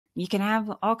You can have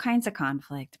all kinds of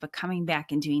conflict, but coming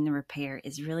back and doing the repair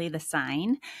is really the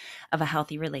sign of a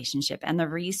healthy relationship. And the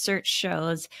research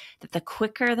shows that the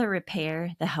quicker the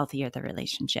repair, the healthier the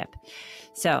relationship.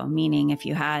 So, meaning if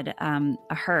you had a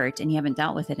hurt and you haven't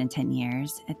dealt with it in 10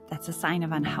 years, that's a sign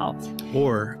of unhealth.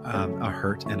 Or a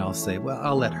hurt, and I'll say, well,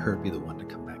 I'll let her be the one to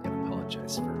come back and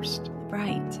apologize first.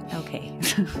 Right. Okay.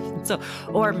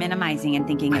 Or minimizing and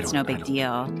thinking it's no big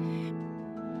deal.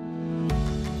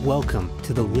 Welcome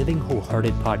to the Living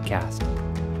Wholehearted podcast,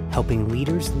 helping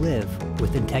leaders live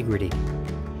with integrity.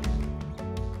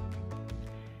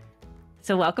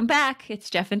 So welcome back. It's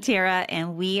Jeff and Tara,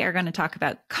 and we are going to talk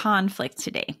about conflict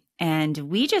today. And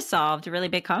we just solved a really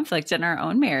big conflict in our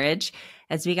own marriage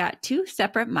as we got 2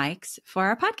 separate mics for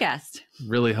our podcast.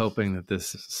 Really hoping that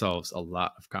this solves a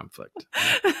lot of conflict.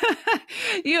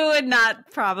 You would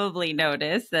not probably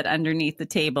notice that underneath the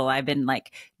table, I've been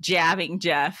like jabbing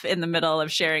Jeff in the middle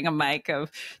of sharing a mic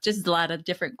of just a lot of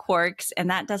different quirks. And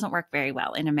that doesn't work very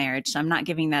well in a marriage. So I'm not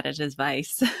giving that as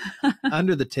advice.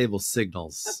 Under the table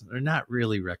signals are not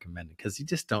really recommended because you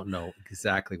just don't know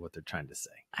exactly what they're trying to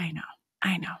say. I know.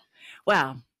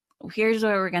 Well, here's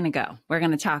where we're going to go. We're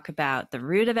going to talk about the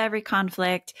root of every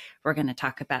conflict. We're going to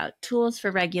talk about tools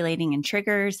for regulating and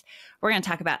triggers. We're going to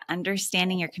talk about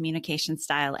understanding your communication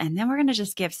style. And then we're going to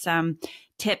just give some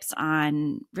tips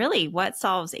on really what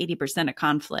solves 80% of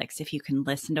conflicts. If you can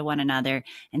listen to one another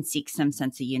and seek some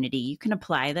sense of unity, you can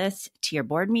apply this to your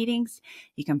board meetings.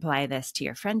 You can apply this to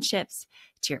your friendships,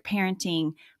 to your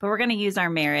parenting. But we're going to use our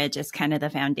marriage as kind of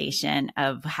the foundation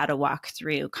of how to walk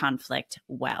through conflict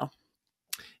well.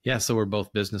 Yeah, so we're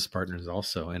both business partners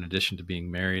also, in addition to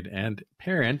being married and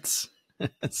parents.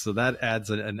 So that adds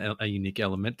a unique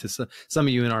element to some of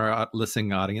you in our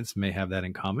listening audience may have that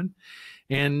in common.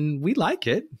 And we like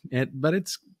it, but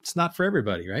it's not for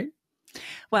everybody, right?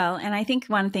 Well, and I think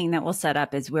one thing that we'll set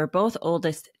up is we're both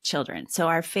oldest children. So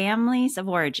our families of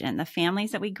origin, the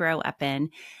families that we grow up in,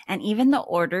 and even the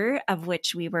order of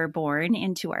which we were born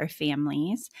into our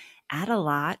families add a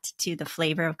lot to the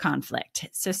flavor of conflict.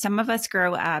 So some of us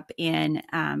grow up in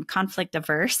conflict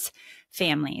averse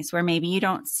families where maybe you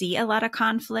don't see a lot of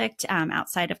conflict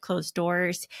outside of closed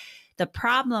doors. The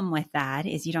problem with that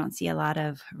is you don't see a lot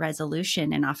of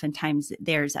resolution. And oftentimes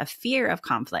there's a fear of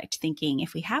conflict, thinking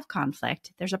if we have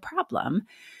conflict, there's a problem.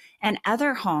 And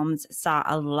other homes saw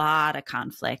a lot of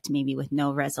conflict, maybe with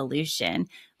no resolution,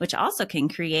 which also can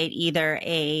create either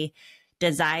a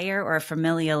desire or a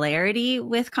familiarity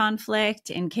with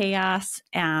conflict and chaos,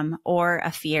 or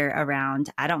a fear around,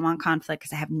 I don't want conflict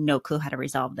because I have no clue how to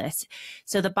resolve this.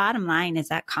 So the bottom line is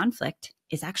that conflict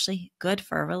is actually good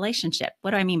for a relationship.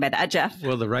 What do I mean by that, Jeff?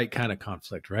 Well, the right kind of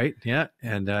conflict, right? Yeah.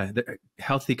 And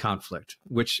healthy conflict,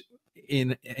 which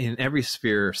in every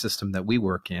sphere system that we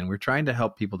work in, we're trying to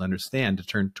help people to understand, to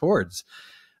turn towards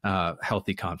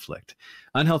healthy conflict.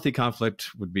 Unhealthy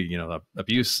conflict would be,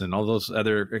 abuse and all those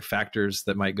other factors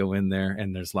that might go in there.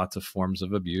 And there's lots of forms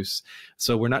of abuse.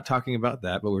 So we're not talking about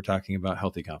that, but we're talking about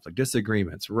healthy conflict,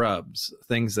 disagreements, rubs,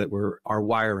 things that our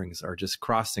wirings are just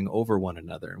crossing over one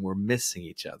another and we're missing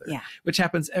each other, which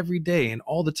happens every day and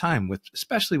all the time,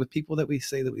 especially with people that we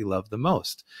say that we love the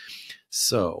most.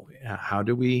 So how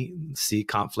do we see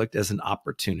conflict as an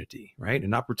opportunity, right?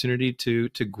 An opportunity to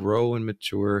grow and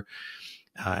mature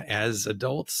as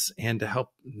adults, and to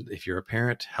help, if you're a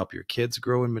parent, help your kids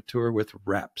grow and mature with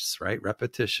reps, right?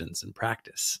 Repetitions and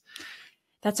practice.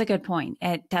 That's a good point.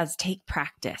 It does take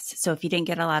practice. So if you didn't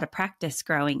get a lot of practice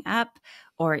growing up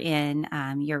or in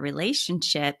your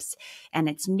relationships and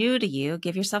it's new to you,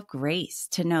 give yourself grace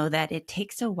to know that it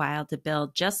takes a while to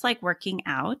build, just like working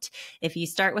out. If you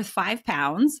start with 5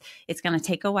 pounds, it's going to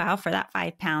take a while for that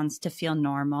 5 pounds to feel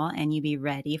normal and you be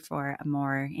ready for a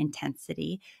more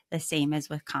intensity, the same as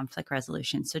with conflict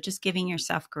resolution. So just giving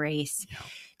yourself grace. Yeah.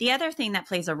 The other thing that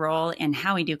plays a role in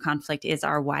how we do conflict is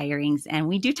our wirings. And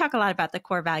we do talk a lot about the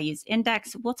core values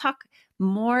index. We'll talk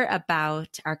more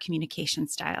about our communication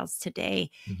styles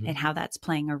today and how that's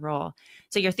playing a role.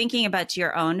 So you're thinking about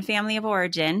your own family of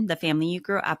origin, the family you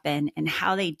grew up in, and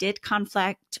how they did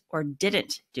conflict or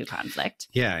didn't do conflict.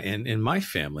 Yeah. And in my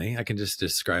family, I can just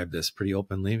describe this pretty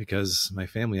openly because my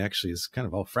family actually is kind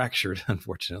of all fractured,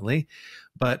 unfortunately.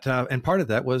 But and part of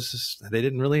that was they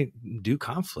didn't really do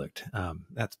conflict.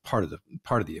 That's part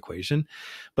of the equation.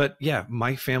 But yeah,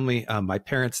 my family, my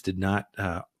parents did not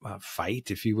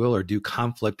fight, if you will, or do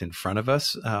conflict in front of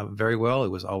us very well. It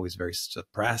was always very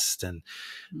suppressed, and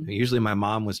usually my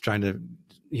mom was trying to,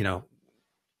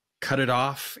 cut it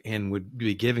off and would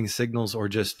be giving signals or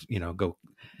just, go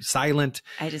silent.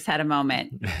 I just had a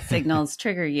moment. Signals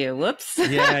trigger you. Whoops.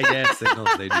 Yeah, signals,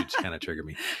 they do kind of trigger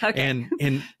me. Okay.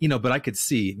 And but I could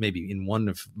see maybe in one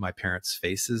of my parents'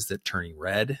 faces that turning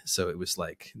red. So it was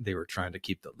like they were trying to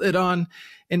keep the lid on.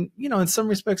 And, in some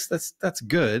respects, that's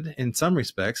good. In some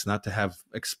respects, not to have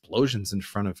explosions in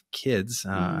front of kids.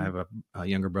 I have a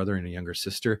younger brother and a younger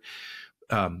sister.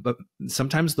 But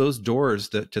sometimes those doors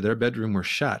to their bedroom were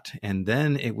shut, and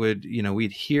then it would,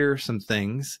 we'd hear some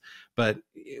things, but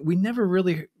we never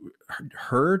really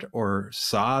heard or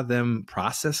saw them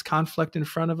process conflict in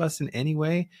front of us in any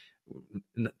way,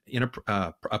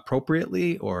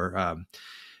 appropriately, or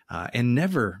and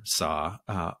never saw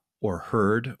or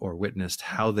heard or witnessed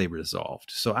how they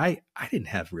resolved. So I didn't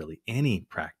have really any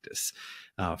practice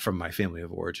from my family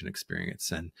of origin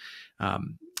experience, and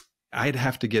I'd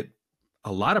have to get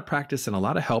a lot of practice and a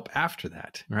lot of help after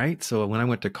that, right? So when I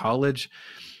went to college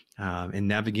in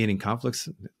navigating conflicts,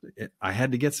 I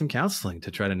had to get some counseling to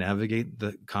try to navigate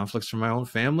the conflicts from my own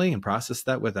family and process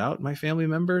that without my family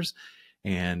members.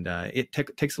 And it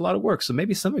takes a lot of work. So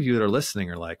maybe some of you that are listening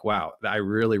are like, wow, I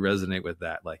really resonate with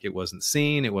that. Like, it wasn't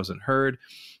seen, it wasn't heard.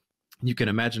 You can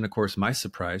imagine, of course, my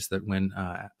surprise that when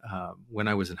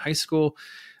I was in high school,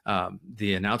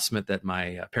 the announcement that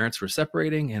my parents were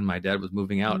separating and my dad was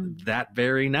moving out that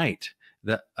very night,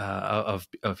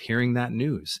 of hearing that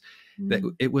news, that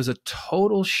it was a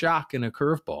total shock and a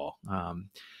curveball,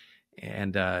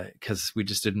 and because we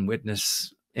just didn't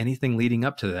witness anything leading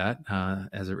up to that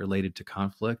as it related to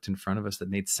conflict in front of us that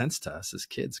made sense to us as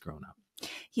kids growing up.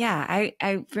 Yeah,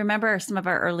 I remember some of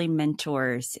our early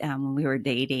mentors when we were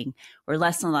dating were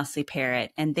Les and Leslie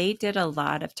Parrott, and they did a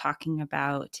lot of talking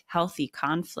about healthy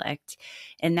conflict,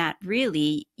 and that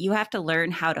really you have to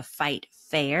learn how to fight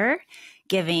fair,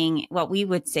 giving what we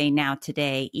would say now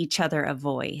today, each other a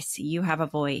voice. You have a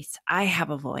voice, I have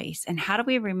a voice. And how do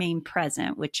we remain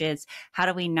present, which is how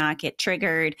do we not get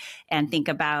triggered and think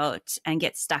about and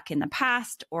get stuck in the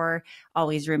past or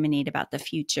always ruminate about the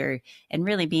future, and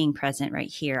really being present right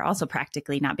here. Also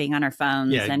practically not being on our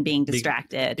phones and being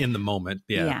distracted. In the moment.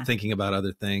 Yeah. Thinking about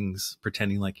other things,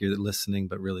 pretending like you're listening,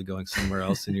 but really going somewhere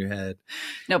else in your head.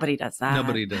 Nobody does that.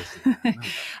 Nobody does that. No.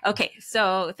 Okay.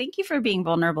 So thank you for being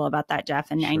vulnerable about that, Jeff.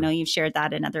 And I know you've shared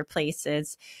that in other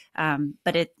places,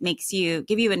 but it makes give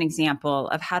you an example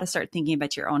of how to start thinking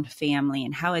about your own family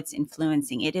and how it's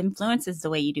influencing. It influences the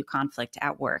way you do conflict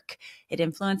at work. It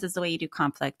influences the way you do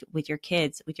conflict with your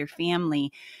kids, with your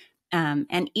family.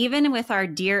 And even with our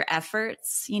dear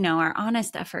efforts, our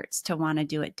honest efforts to want to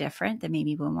do it different than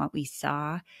maybe when what we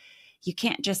saw, you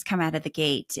can't just come out of the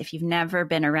gate. If you've never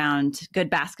been around good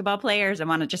basketball players and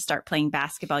want to just start playing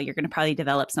basketball, you're going to probably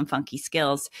develop some funky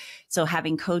skills. So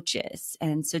having coaches.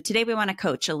 And so today we want to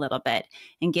coach a little bit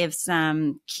and give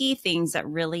some key things that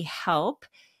really help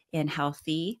in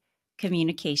healthy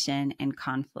communication and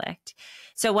conflict.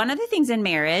 So one of the things in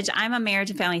marriage, I'm a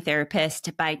marriage and family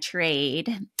therapist by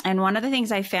trade. And one of the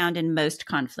things I found in most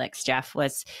conflicts, Jeff,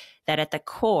 was that at the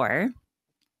core,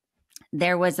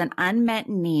 there was an unmet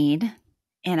need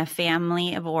in a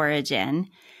family of origin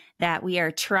that we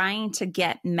are trying to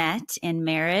get met in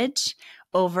marriage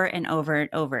over and over and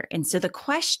over. And so the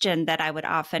question that I would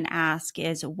often ask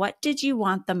is, what did you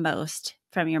want the most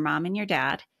from your mom and your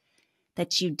dad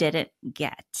that you didn't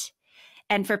get?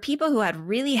 And for people who had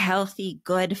really healthy,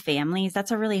 good families,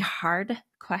 that's a really hard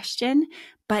question.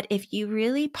 But if you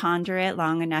really ponder it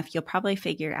long enough, you'll probably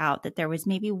figure out that there was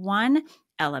maybe one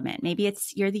element. Maybe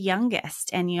it's you're the youngest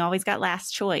and you always got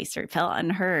last choice or felt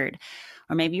unheard.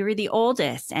 Or maybe you were the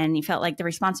oldest and you felt like the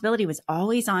responsibility was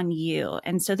always on you.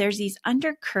 And so there's these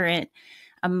undercurrent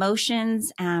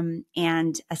emotions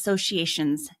and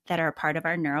associations that are a part of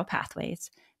our neural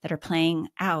pathways that are playing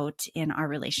out in our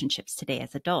relationships today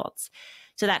as adults.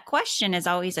 So that question is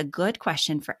always a good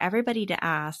question for everybody to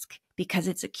ask because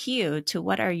it's a cue to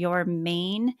what are your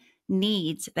main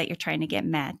needs that you're trying to get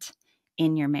met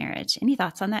in your marriage. Any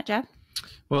thoughts on that, Jeff?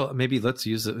 Well, maybe let's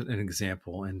use an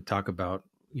example and talk about,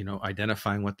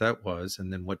 identifying what that was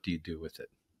and then what do you do with it,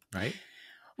 right?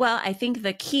 Well, I think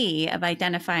the key of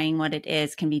identifying what it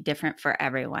is can be different for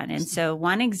everyone. And so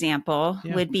one example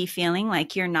would be feeling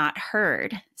like you're not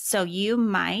heard. So you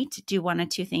might do one of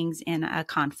two things in a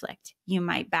conflict. You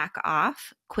might back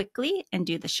off quickly and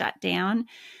do the shutdown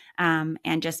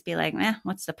and just be like,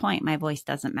 what's the point? My voice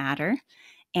doesn't matter.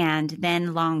 And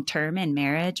then long term in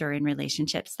marriage or in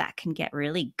relationships, that can get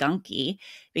really gunky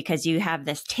because you have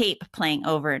this tape playing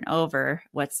over and over.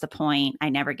 What's the point? I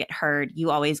never get heard. You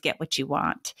always get what you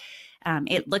want.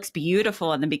 It looks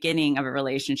beautiful in the beginning of a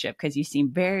relationship because you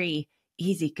seem very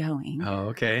easygoing. Oh,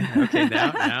 okay. Okay.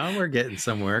 Now we're getting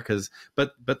somewhere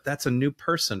but that's a new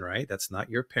person, right? That's not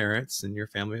your parents and your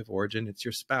family of origin. It's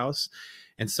your spouse.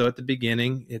 And so at the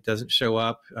beginning, it doesn't show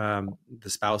up. The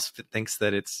spouse thinks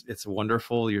that it's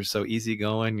wonderful. You're so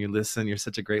easygoing. You listen. You're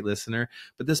such a great listener.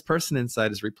 But this person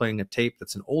inside is replaying a tape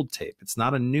that's an old tape. It's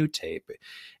not a new tape,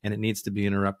 and it needs to be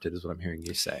interrupted, is what I'm hearing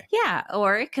you say. Yeah,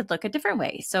 or it could look a different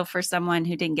way. So for someone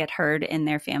who didn't get heard in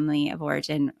their family of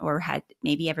origin, or had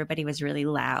maybe everybody was really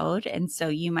loud, and so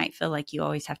you might feel like you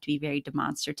always have to be very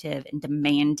demonstrative and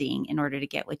demanding in order to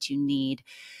get what you need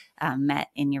met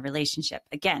in your relationship.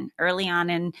 Again, early on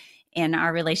in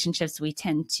our relationships, we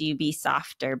tend to be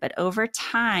softer, but over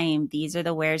time, these are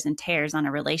the wears and tears on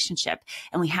a relationship.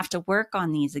 And we have to work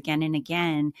on these again and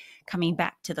again, coming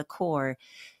back to the core.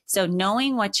 So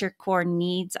knowing what your core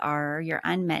needs are, your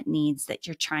unmet needs that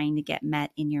you're trying to get met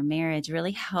in your marriage,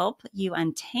 really help you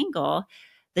untangle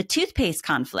the toothpaste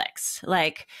conflicts,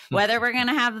 like whether we're going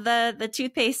to have the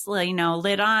toothpaste,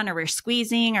 lid on, or we're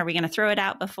squeezing, are we going to throw it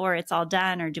out before it's all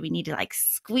done? Or do we need to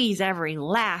squeeze every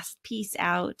last piece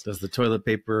out? Does the toilet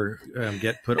paper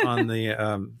get put on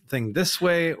the thing this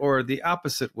way or the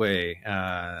opposite way?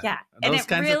 Yeah. And it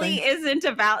really isn't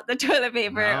about the toilet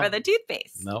paper or the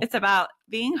toothpaste. No. It's about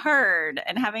being heard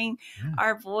and having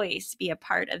our voice be a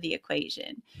part of the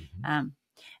equation. Mm-hmm.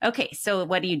 Okay, so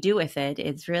what do you do with it?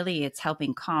 It's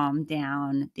helping calm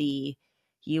down the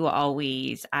you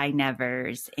always, I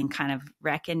nevers, and kind of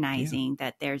recognizing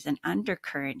that there's an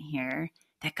undercurrent here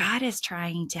that God is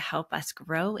trying to help us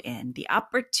grow in, the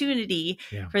opportunity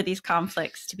for these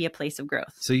conflicts to be a place of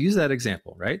growth. So use that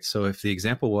example, right? So if the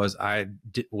example was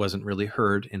wasn't really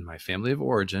heard in my family of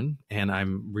origin, and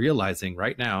I'm realizing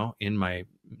right now in my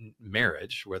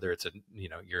marriage, whether it's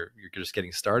you're just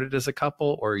getting started as a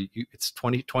couple, or it's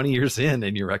 20 years in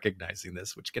and you're recognizing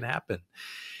this, which can happen.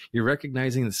 You're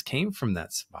recognizing this came from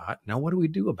that spot. Now, what do we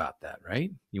do about that,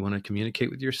 right? You want to communicate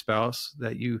with your spouse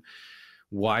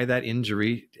why that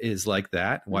injury is like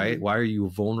that. Why are you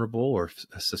vulnerable or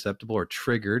susceptible or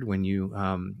triggered when you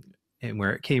and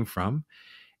where it came from?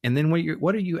 And then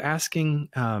what are you asking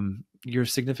your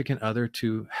significant other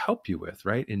to help you with,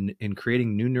 right? In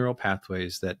creating new neural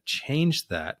pathways that change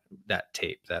that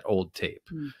tape, that old tape.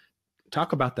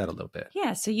 Talk about that a little bit.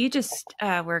 Yeah. So you just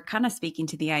we're kind of speaking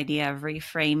to the idea of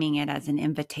reframing it as an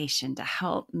invitation to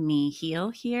help me heal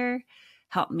here,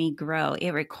 help me grow.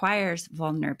 It requires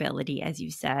vulnerability, as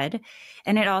you said.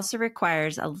 And it also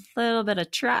requires a little bit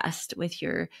of trust with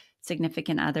your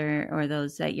significant other or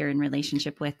those that you're in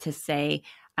relationship with to say,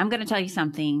 I'm going to tell you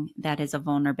something that is a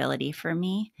vulnerability for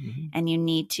me. Mm-hmm. And you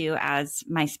need to, as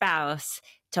my spouse,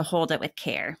 to hold it with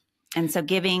care. And so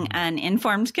giving an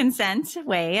informed consent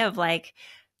way of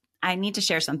I need to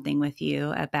share something with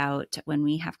you about when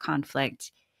we have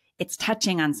conflict. It's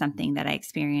touching on something that I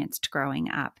experienced growing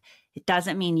up. It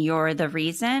doesn't mean you're the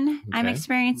reason I'm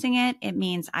experiencing it. It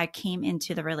means I came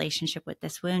into the relationship with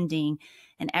this wounding.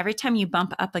 And every time you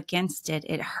bump up against it,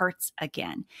 it hurts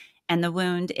again. And the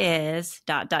wound is ...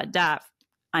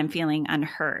 I'm feeling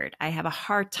unheard. I have a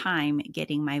hard time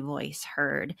getting my voice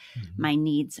heard, my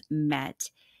needs met.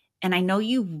 And I know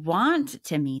you want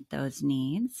to meet those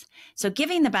needs. So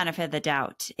giving the benefit of the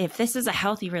doubt, if this is a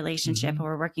healthy relationship or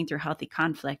we're working through healthy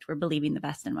conflict, we're believing the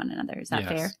best in one another. Is that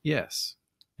fair? Yes.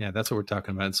 Yeah, that's what we're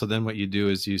talking about. And so then what you do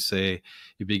is you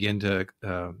begin to,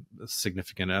 a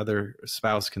significant other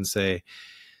spouse can say,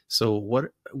 so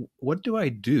what do I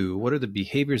do? What are the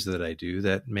behaviors that I do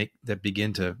that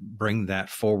begin to bring that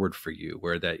forward for you,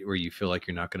 where you feel like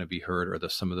you're not going to be heard, or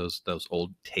some of those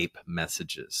old tape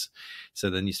messages? So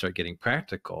then you start getting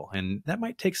practical, and that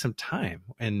might take some time.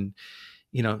 And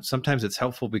sometimes it's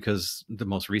helpful because the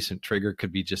most recent trigger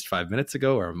could be just 5 minutes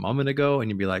ago or a moment ago, and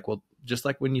you'd be like, well, just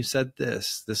like when you said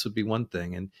this would be one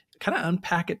thing, and kind of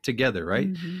unpack it together,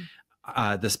 right? Mm-hmm.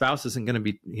 The spouse isn't going to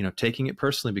be, taking it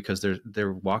personally because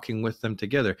they're walking with them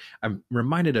together. I'm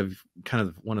reminded of kind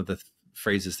of one of the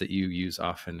phrases that you use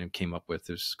often and came up with.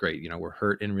 It's great. We're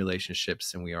hurt in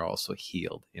relationships and we are also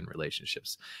healed in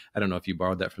relationships. I don't know if you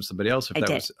borrowed that from somebody else.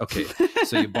 Was okay.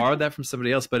 So you borrowed that from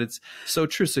somebody else, but it's so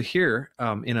true. So here,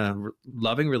 in a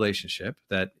loving relationship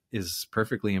that is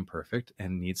perfectly imperfect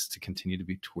and needs to continue to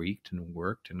be tweaked and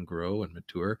worked and grow and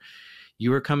mature,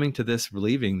 you are coming to this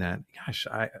believing that, gosh,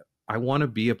 I want to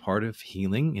be a part of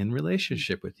healing in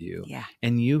relationship with you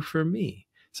and you for me.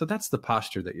 So that's the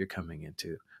posture that you're coming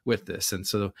into with this. And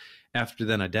so after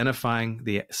then identifying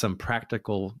some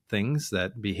practical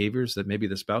behaviors that maybe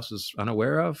the spouse was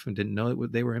unaware of and didn't know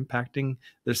they were impacting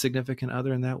their significant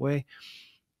other in that way,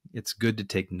 It's good to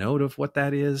take note of what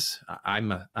that is.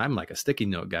 I'm like a sticky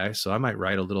note guy, so I might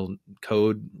write a little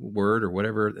code word or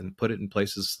whatever and put it in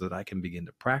places so that I can begin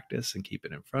to practice and keep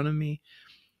it in front of me.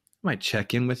 I might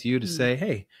check in with you to say,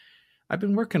 hey, I've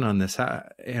been working on this.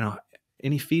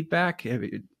 Any feedback?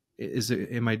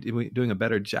 Am I doing a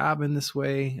better job in this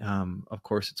way? Of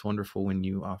course, it's wonderful when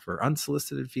you offer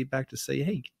unsolicited feedback to say,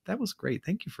 hey, that was great.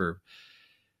 Thank you for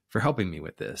helping me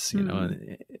with this,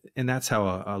 and that's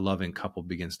how a loving couple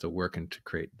begins to work and to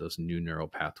create those new neural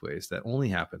pathways that only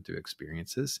happen through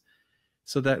experiences,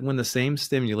 so that when the same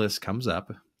stimulus comes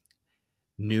up,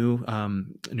 new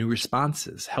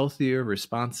responses, healthier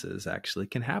responses actually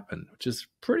can happen, which is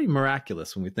pretty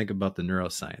miraculous when we think about the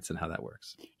neuroscience and how that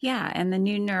works. Yeah. And the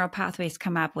new neural pathways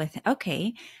come up with,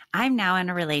 okay, I'm now in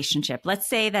a relationship. Let's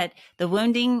say that the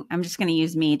wounding, I'm just going to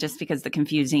use me just because the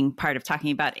confusing part of talking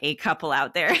about a couple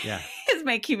out there is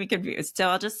making me confused. So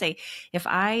I'll just say, if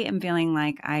I am feeling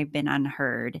like I've been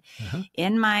unheard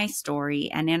in my story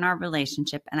and in our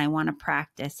relationship, and I want to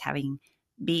practice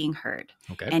being heard.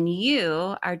 Okay. And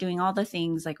you are doing all the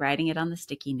things like writing it on the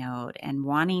sticky note and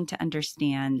wanting to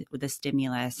understand the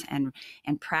stimulus and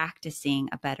practicing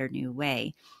a better new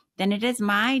way, then it is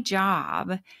my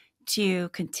job to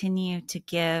continue to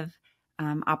give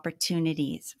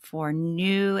opportunities for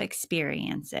new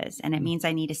experiences. And it means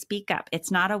I need to speak up.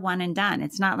 It's not a one and done.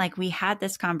 It's not like we had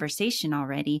this conversation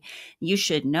already. You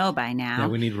should know by now. Yeah,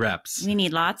 we need reps. We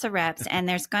need lots of reps. And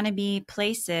there's going to be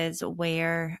places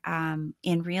where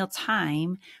in real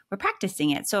time, we're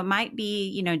practicing it. So it might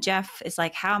be, Jeff is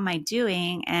like, how am I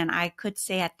doing? And I could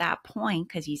say at that point,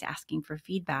 because he's asking for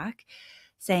feedback,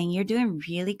 saying, you're doing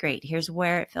really great. Here's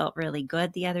where it felt really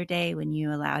good the other day when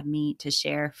you allowed me to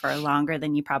share for longer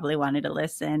than you probably wanted to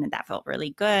listen. And that felt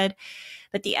really good.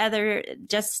 But the other,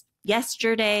 just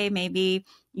yesterday, maybe,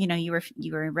 you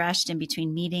were rushed in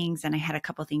between meetings and I had a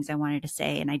couple things I wanted to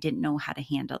say and I didn't know how to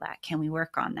handle that. Can we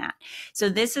work on that? So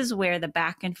this is where the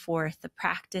back and forth, the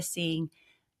practicing,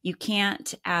 you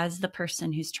can't, as the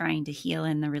person who's trying to heal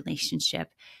in the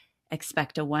relationship,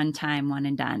 expect a one-time, one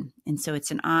and done. And so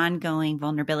it's an ongoing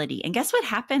vulnerability. And guess what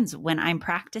happens when I'm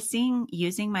practicing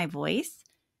using my voice?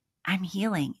 I'm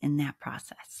healing in that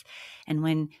process. And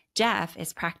when Jeff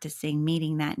is practicing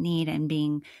meeting that need and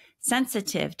being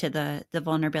sensitive to the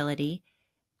vulnerability,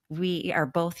 we are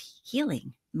both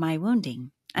healing my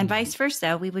wounding. And vice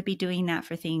versa, we would be doing that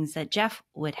for things that Jeff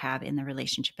would have in the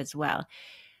relationship as well.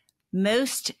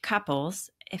 Most couples,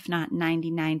 if not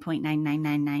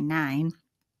 99.99999,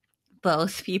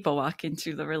 both people walk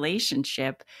into the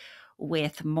relationship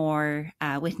with more,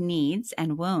 with needs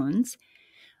and wounds.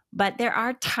 But there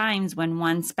are times when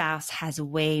one spouse has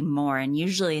way more, and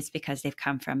usually it's because they've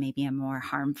come from maybe a more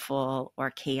harmful or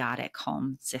chaotic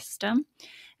home system.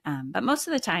 But most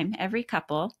of the time, every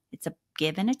couple, it's a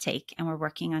give and a take, and we're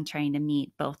working on trying to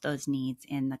meet both those needs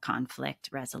in the conflict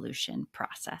resolution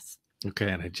process.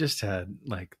 Okay. And I just had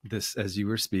like this, as you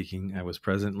were speaking, I was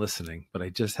present listening, but I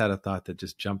just had a thought that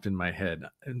just jumped in my head.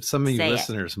 And some of you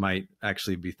listeners might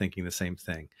actually be thinking the same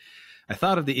thing. I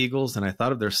thought of the Eagles and I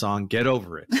thought of their song, Get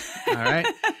Over It. All right.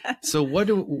 So what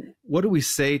do we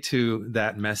say to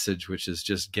that message, which is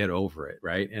just get over it,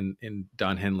 right? And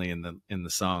Don Henley in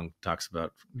the song talks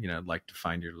about, like to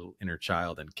find your little inner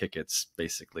child and kick its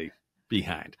basically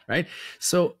behind, right?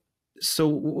 So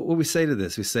what we say to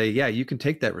this, we say, yeah, you can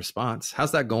take that response.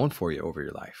 How's that going for you over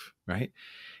your life, right?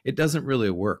 It doesn't really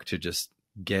work to just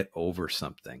get over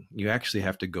something. You actually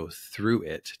have to go through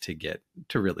it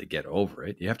to really get over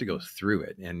it. You have to go through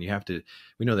it, and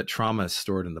we know that trauma is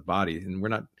stored in the body, and we're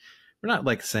not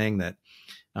like saying that,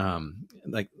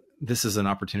 like this is an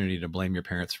opportunity to blame your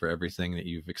parents for everything that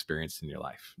you've experienced in your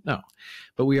life. No,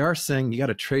 but we are saying you got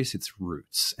to trace its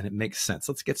roots, and it makes sense.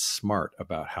 Let's get smart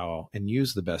about how and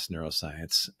use the best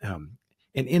neuroscience,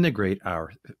 and integrate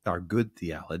our good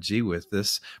theology with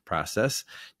this process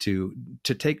to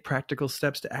take practical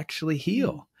steps to actually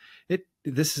heal.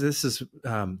 This is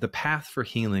the path for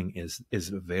healing is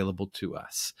available to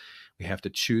us. We have to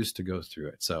choose to go through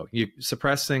it. So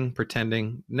suppressing,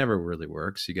 pretending never really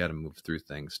works. You got to move through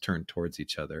things, turn towards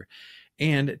each other.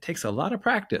 And it takes a lot of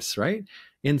practice, right?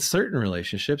 In certain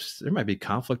relationships, there might be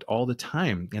conflict all the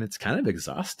time, and it's kind of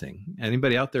exhausting.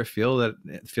 Anybody out there feel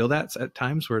that at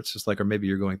times where it's just like, or maybe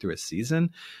you're going through a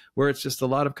season where it's just a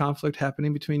lot of conflict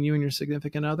happening between you and your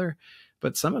significant other.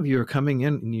 But some of you are coming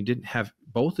in and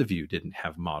both of you didn't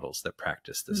have models that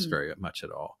practice this very much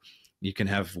at all. You can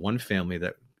have one family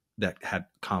that had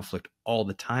conflict all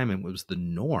the time, and it was the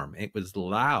norm. It was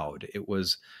loud. It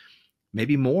was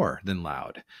maybe more than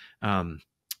loud.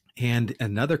 And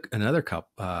another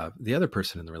couple, the other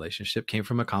person in the relationship came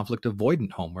from a conflict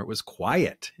avoidant home where it was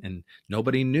quiet and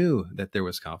nobody knew that there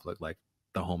was conflict, like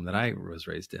the home that I was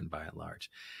raised in by and large.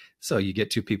 So you get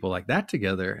two people like that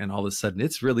together, and all of a sudden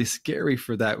it's really scary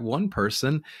for that one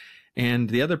person. And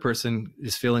the other person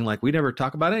is feeling like we never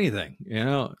talk about anything.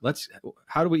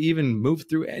 How do we even move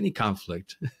through any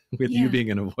conflict with you being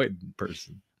an avoidant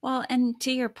person? Well, and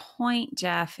to your point,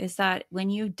 Jeff, is that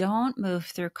when you don't move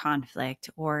through conflict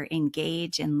or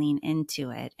engage and lean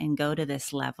into it and go to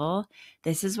this level,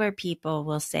 this is where people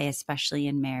will say, especially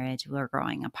in marriage, we're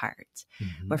growing apart.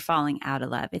 Mm-hmm. We're falling out of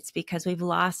love. It's because we've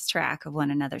lost track of one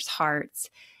another's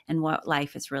hearts and what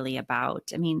life is really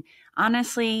about. I mean,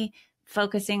 honestly,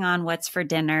 focusing on what's for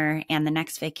dinner and the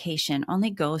next vacation only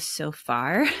goes so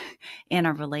far in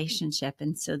a relationship.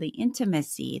 And so the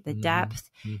intimacy, the depth,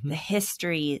 the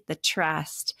history, the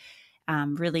trust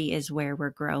really is where we're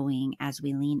growing as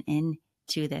we lean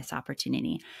into this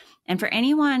opportunity. And for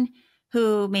anyone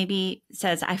who maybe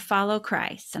says, I follow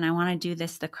Christ and I want to do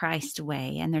this the Christ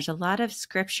way. And there's a lot of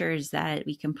scriptures that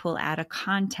we can pull out of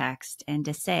context and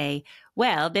to say,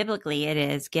 well, biblically it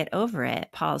is get over it.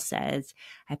 Paul says,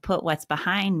 I put what's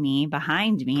behind me, and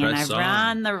I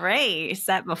run the race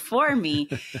set before me.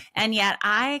 And yet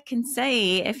I can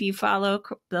say, if you follow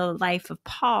the life of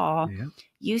Paul,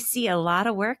 you see a lot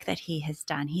of work that he has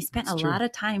done. He spent a lot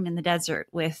of time in the desert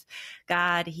with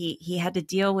God. He had to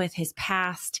deal with his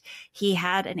past. He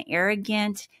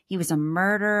was a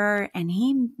murderer. And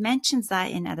he mentions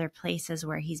that in other places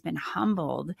where he's been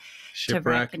humbled to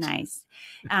recognize.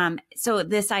 So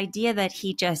this idea that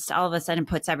he just all of a sudden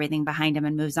puts everything behind him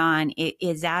and moves on, it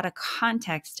is out of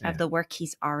context of the work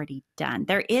he's already done.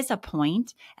 There is a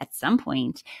point at some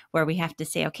point where we have to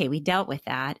say, okay, we dealt with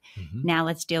that. Now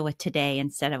let's deal with today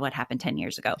instead of what happened 10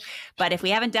 years ago. But if we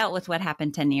haven't dealt with what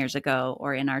happened 10 years ago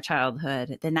or in our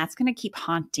childhood, then that's going to keep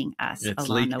haunting us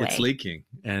along the way. It's leaking.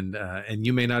 And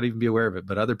you may not even be aware of it,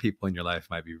 but other people in your life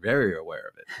might be very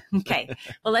aware of it. Okay.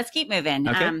 Well, let's keep moving.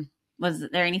 Okay. Was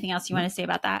there anything else you want to say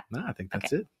about that? No, I think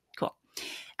that's it. Cool.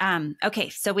 Okay.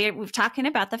 So we've talking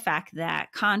about the fact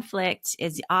that conflict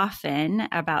is often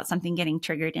about something getting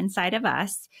triggered inside of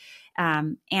us.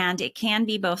 And it can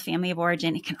be both family of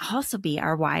origin. It can also be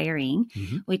our wiring.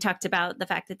 We talked about the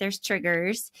fact that there's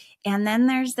triggers, and then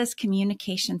there's this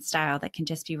communication style that can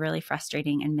just be really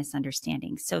frustrating and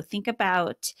misunderstanding. So think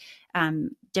about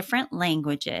different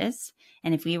languages.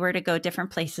 And if we were to go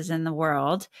different places in the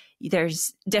world,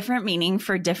 there's different meaning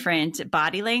for different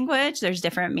body language. There's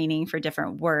different meaning for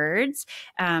different words.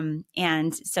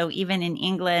 And so even in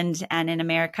England and in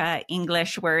America,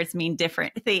 English words mean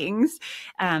different things.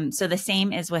 So the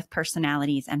same is with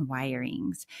personalities and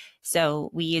wirings. So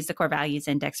we use the Core Values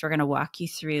Index. We're going to walk you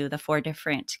through the 4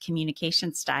 different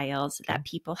communication styles that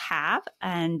people have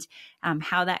and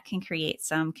how that can create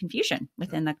some confusion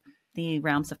within the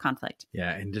realms of conflict.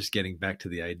 Yeah. And just getting back to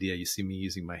the idea, you see me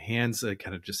using my hands,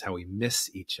 kind of just how we miss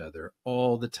each other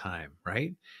all the time,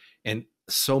 right? And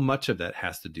so much of that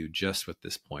has to do just with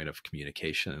this point of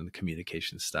communication and the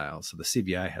communication style. So the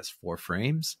CVI has 4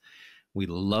 frames. We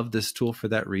love this tool for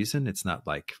that reason. It's not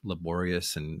like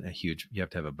laborious and you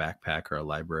have to have a backpack or a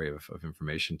library of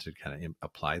information to kind of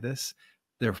apply this.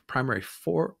 There are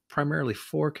primarily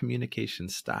four communication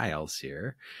styles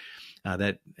here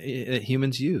that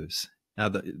humans use.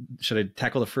 Now, should I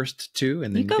tackle the first 2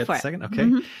 and then get the second?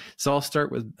 Okay. So I'll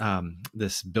start with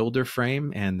this builder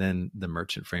frame, and then the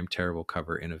merchant frame. Tara will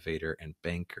cover innovator and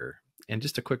banker. And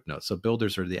just a quick note. So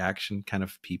builders are the action kind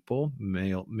of people,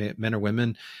 men or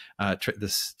women.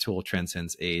 This tool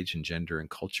transcends age and gender and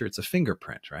culture. It's a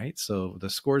fingerprint, right? So the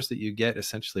scores that you get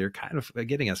essentially are kind of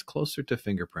getting us closer to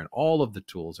fingerprint. All of the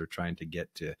tools are trying to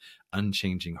get to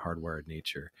unchanging hardwired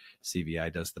nature.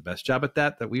 CVI does the best job at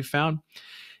that we've found.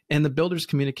 And the builder's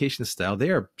communication style, they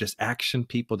are just action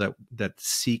people that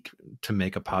seek to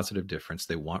make a positive difference.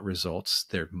 They want results.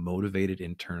 They're motivated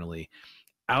internally.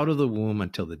 Out of the womb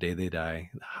until the day they die,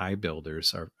 high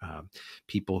builders are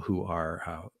people who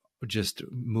are just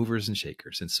movers and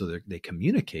shakers. And so they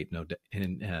communicate,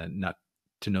 not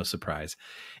to no surprise,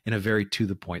 in a very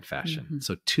to-the-point fashion.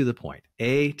 So to the point,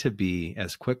 A to B,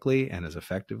 as quickly and as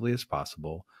effectively as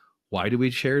possible. Why do we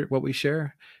share what we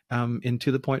share in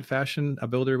to-the-point fashion? A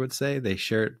builder would say they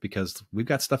share it because we've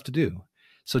got stuff to do.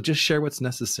 So just share what's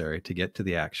necessary to get to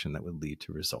the action that would lead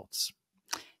to results.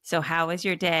 So how was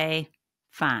your day?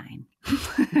 Fine.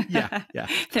 Yeah.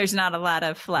 There's not a lot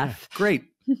of fluff. Yeah, great.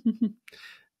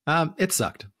 It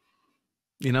sucked.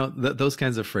 You know, those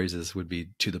kinds of phrases would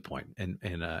be to the point, and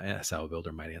that's how a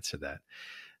builder might answer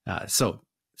that. So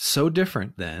so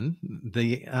different than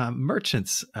the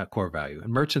merchant's core value.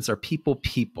 And merchants are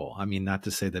people. I mean, not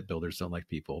to say that builders don't like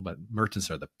people, but merchants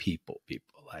are the people.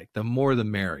 Like the more the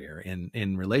merrier.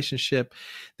 In relationship,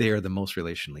 they are the most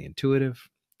relationally intuitive,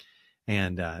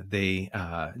 and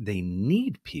they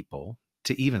need people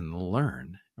to even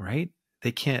learn, right?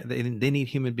 They can't. They need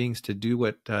human beings to do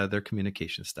what their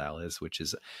communication style is, which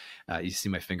is, you see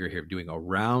my finger here doing a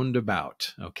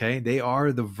roundabout. Okay, they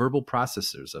are the verbal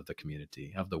processors of the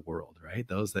community, of the world, right?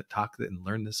 Those that talk and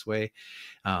learn this way,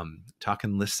 talk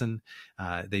and listen.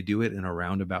 They do it in a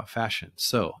roundabout fashion.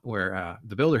 So where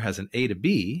the builder has an A to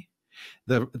B,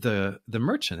 the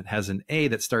merchant has an A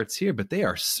that starts here, but they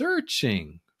are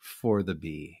searching for the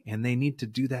B, and they need to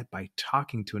do that by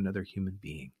talking to another human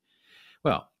being.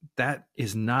 Well, that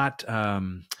is not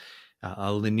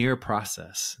a linear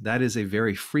process. That is a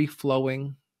very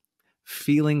free-flowing,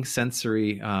 feeling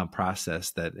sensory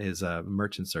process that is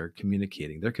merchants are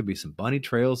communicating. There could be some bunny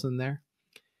trails in there.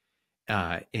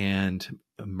 And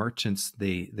merchants,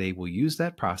 they will use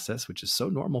that process, which is so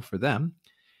normal for them,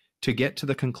 to get to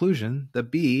the conclusion, the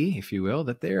B, if you will,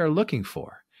 that they are looking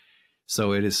for.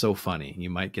 So it is so funny.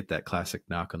 You might get that classic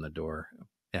knock on the door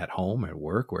at home, at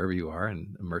work, wherever you are,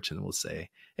 and a merchant will say,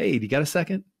 "Hey, do you got a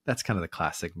second?" That's kind of the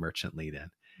classic merchant lead in.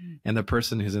 And the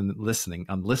person who's on listening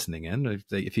in,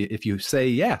 if you say,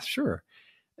 "Yeah, sure,"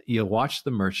 you'll watch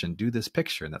the merchant do this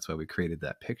picture. And that's why we created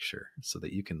that picture, so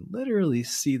that you can literally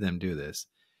see them do this.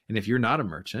 And if you're not a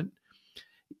merchant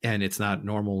and it's not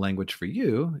normal language for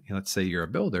you, let's say you're a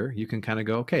builder, you can kind of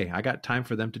go, okay, I got time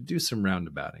for them to do some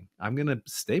roundabouting. I'm going to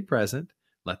stay present,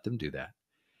 let them do that,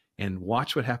 and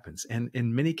watch what happens. And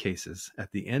in many cases,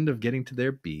 at the end of getting to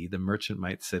their B, the merchant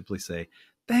might simply say,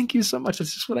 "Thank you so much.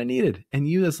 That's just what I needed." And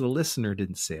you as the listener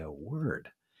didn't say a word.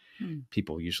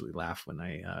 People usually laugh when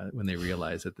they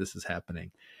realize that this is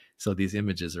happening. So these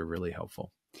images are really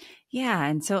helpful. Yeah.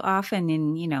 And so often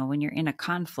when you're in a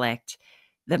conflict,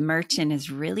 the merchant is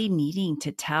really needing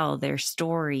to tell their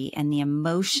story and the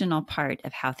emotional part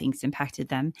of how things impacted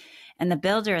them. And the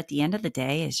builder at the end of the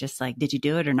day is just like, did you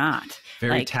do it or not?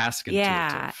 Very task intuitive.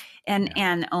 Yeah.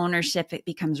 And ownership, it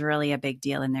becomes really a big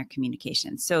deal in their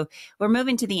communication. So we're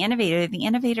moving to the innovator. The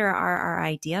innovator are our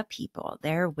idea people.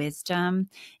 Their wisdom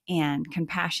and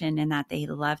compassion in that they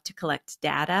love to collect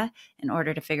data in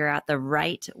order to figure out the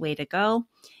right way to go.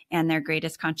 And their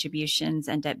greatest contributions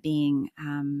end up being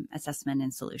assessment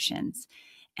and solutions.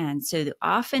 And so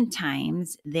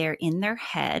oftentimes they're in their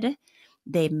head.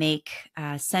 They make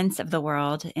sense of the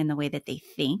world in the way that they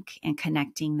think and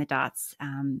connecting the dots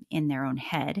in their own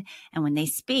head. And when they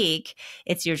speak,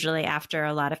 it's usually after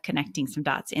a lot of connecting some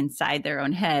dots inside their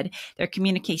own head. Their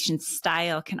communication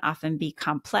style can often be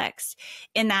complex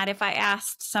in that if I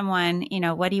asked someone,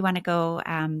 what do you want to go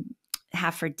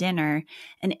have for dinner,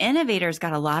 an innovator's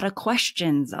got a lot of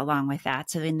questions along with that.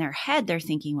 So in their head, they're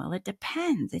thinking, well, it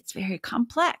depends. It's very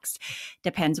complex.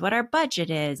 Depends what our budget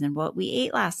is and what we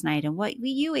ate last night and what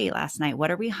you ate last night. What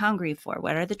are we hungry for?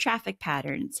 What are the traffic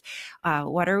patterns?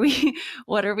 What are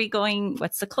we going?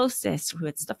 What's the closest?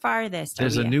 What's the farthest?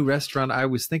 There's a new restaurant I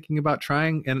was thinking about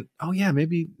trying, and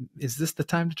maybe is this the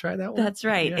time to try that one? That's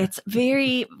right. Yeah. It's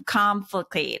very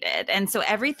complicated. And so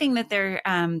everything that they're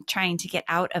trying to get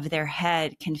out of their head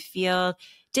can feel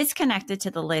disconnected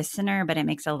to the listener, but it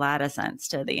makes a lot of sense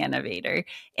to the innovator.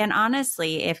 And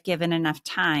honestly, if given enough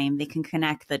time, they can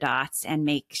connect the dots and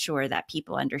make sure that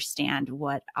people understand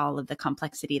what all of the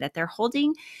complexity that they're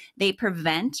holding. They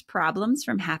prevent problems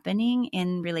from happening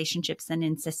in relationships and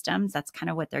in systems. That's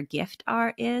kind of what their gift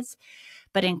is.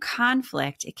 But in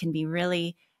conflict, it can be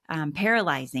really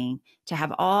paralyzing to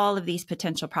have all of these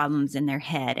potential problems in their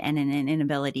head and an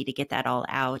inability to get that all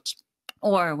out.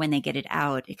 Or when they get it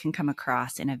out, it can come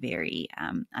across in a very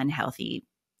unhealthy,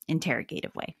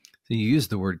 interrogative way. So you use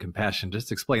the word compassion.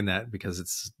 Just explain that, because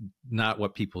it's not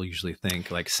what people usually think,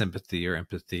 like sympathy or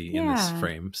empathy in this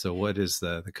frame. So what is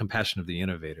the compassion of the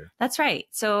innovator? That's right.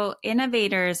 So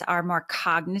innovators are more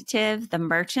cognitive. The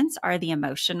merchants are the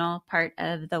emotional part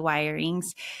of the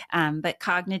wirings, but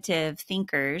cognitive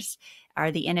thinkers are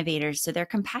the innovators. So their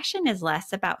compassion is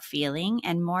less about feeling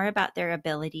and more about their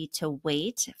ability to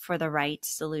wait for the right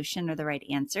solution or the right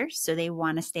answer. So they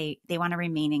want to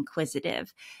remain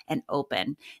inquisitive and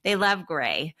open. They love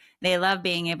gray. They love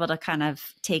being able to kind of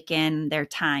take in their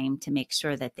time to make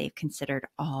sure that they've considered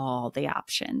all the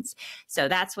options. So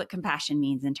that's what compassion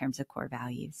means in terms of core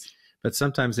values. But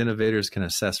sometimes innovators can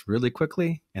assess really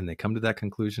quickly and they come to that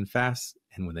conclusion fast.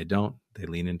 And when they don't, they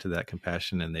lean into that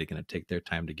compassion and they're going to take their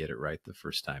time to get it right the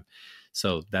first time.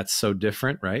 So that's so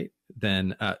different, right?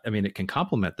 Then, it can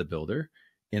complement the builder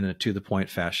in a to the point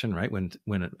fashion, right? When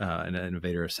an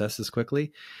innovator assesses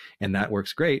quickly, and that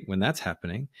works great when that's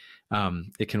happening.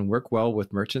 It can work well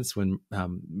with merchants when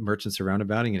merchants are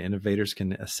roundabouting and innovators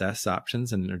can assess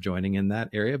options and are joining in that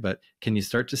area. But can you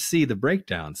start to see the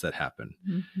breakdowns that happen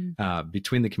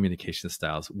between the communication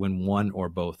styles when one or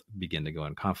both begin to go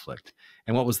in conflict?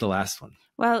 And what was the last one?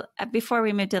 Well, before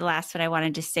we move to the last one, I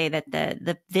wanted to say that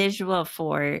the visual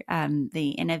for the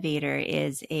innovator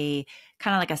is a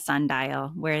kind of like a sundial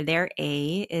where their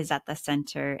A is at the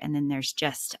center and then there's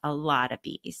just a lot of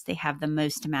B's. They have the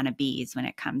most amount of B's when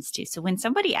it comes to. So when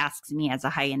somebody asks me as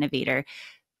a high innovator,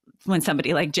 when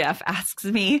somebody like Jeff asks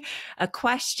me a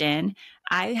question,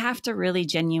 I have to really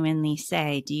genuinely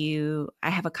say, I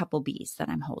have a couple B's that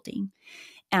I'm holding.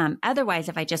 Otherwise,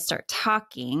 if I just start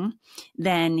talking,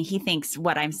 then he thinks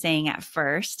what I'm saying at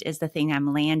first is the thing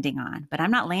I'm landing on, but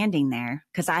I'm not landing there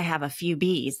because I have a few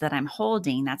B's that I'm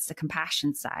holding. That's the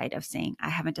compassion side of saying, I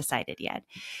haven't decided yet.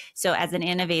 So as an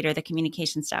innovator, the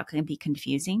communication style can be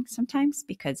confusing sometimes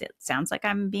because it sounds like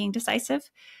I'm being decisive,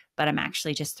 but I'm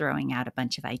actually just throwing out a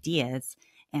bunch of ideas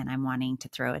and I'm wanting to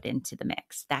throw it into the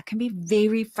mix. That can be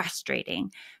very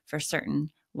frustrating for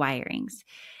certain wirings.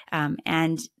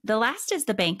 And the last is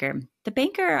the banker. The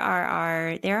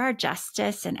banker they're our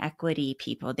justice and equity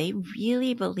people. They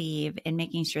really believe in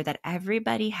making sure that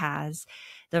everybody has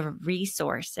the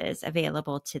resources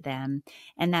available to them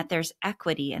and that there's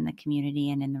equity in the community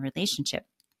and in the relationship.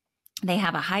 They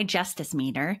have a high justice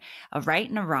meter, a right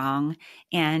and a wrong,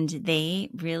 and they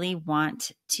really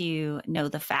want to know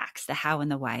the facts, the how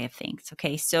and the why of things.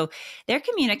 Okay, so their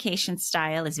communication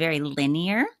style is very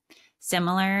linear,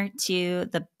 similar to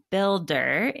the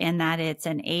builder in that it's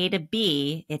an A to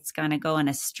B. It's going to go in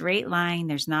a straight line.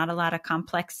 There's not a lot of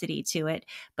complexity to it,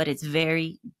 but it's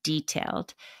very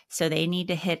detailed. So they need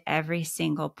to hit every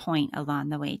single point along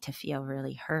the way to feel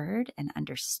really heard and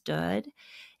understood.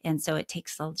 And so it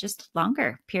takes just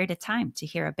longer period of time to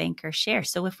hear a banker share.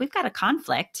 So if we've got a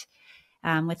conflict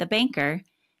with a banker,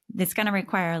 it's going to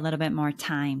require a little bit more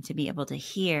time to be able to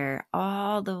hear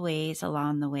all the ways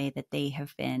along the way that they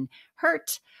have been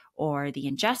hurt or the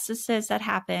injustices that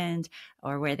happened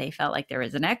or where they felt like there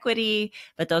was inequity.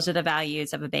 But those are the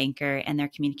values of a banker, and their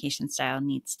communication style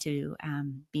needs to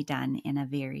be done in a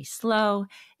very slow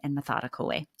and methodical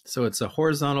way. So it's a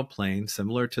horizontal plane,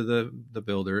 similar to the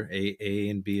builder. A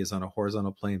and B is on a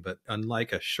horizontal plane, but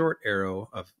unlike a short arrow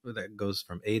that goes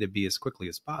from A to B as quickly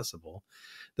as possible,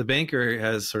 the banker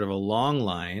has sort of a long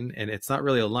line, and it's not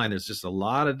really a line. There's just a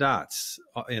lot of dots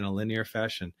in a linear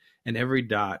fashion, and every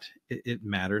dot, it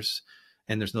matters,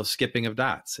 and there's no skipping of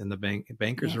dots. And the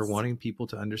bankers are wanting people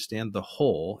to understand the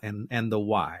whole and the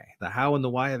why, the how and the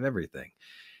why of everything.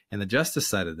 And the justice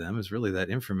side of them is really that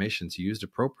information's used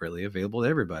appropriately, available to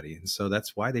everybody. And so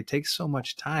that's why they take so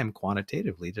much time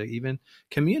quantitatively to even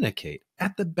communicate.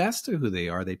 At the best of who they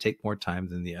are, they take more time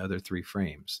than the other three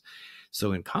frames.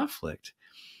 So in conflict,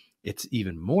 it's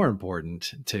even more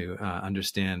important to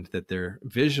understand that they're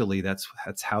visually, that's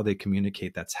how they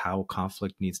communicate. That's how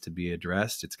conflict needs to be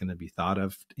addressed. It's going to be thought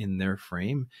of in their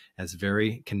frame as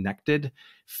very connected,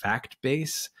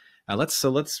 fact-based.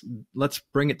 Let's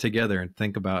bring it together and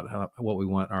think about what we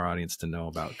want our audience to know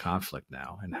about conflict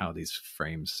now and how these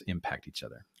frames impact each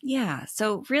other. Yeah.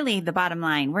 So really the bottom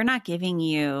line, we're not giving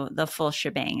you the full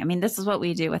shebang. I mean, this is what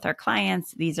we do with our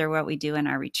clients. These are what we do in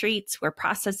our retreats. We're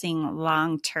processing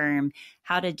long-term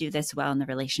how to do this well in the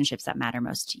relationships that matter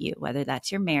most to you, whether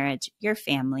that's your marriage, your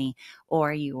family,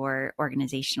 or your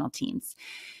organizational teams.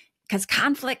 Because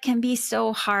conflict can be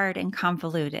so hard and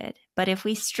convoluted. But if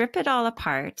we strip it all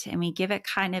apart and we give it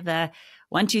kind of a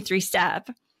 1, 2, 3 step,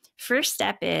 first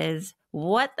step is,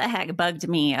 what the heck bugged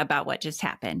me about what just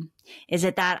happened? Is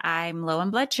it that I'm low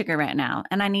in blood sugar right now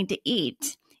and I need to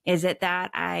eat? Is it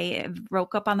that I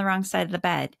woke up on the wrong side of the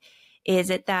bed? Is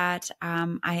it that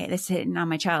this hitting on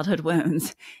my childhood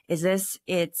wounds?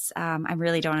 I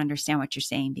really don't understand what you're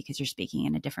saying because you're speaking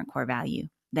in a different core value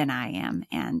than I am.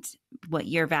 And what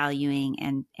you're valuing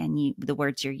and the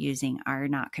words you're using are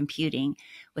not computing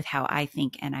with how I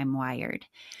think and I'm wired.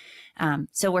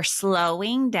 So we're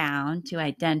slowing down to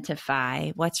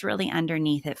identify what's really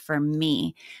underneath it for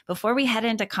me. Before we head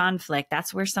into conflict,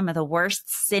 that's where some of the worst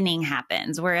sinning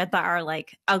happens. We're at our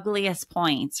like ugliest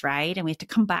points, right? And we have to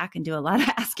come back and do a lot of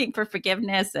asking for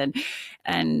forgiveness and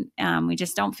we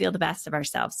just don't feel the best of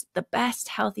ourselves. The best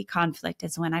healthy conflict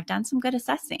is when I've done some good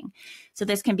assessing. So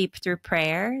this can be through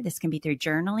prayer, this can be through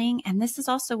journaling, and this is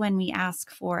also when we ask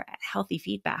for healthy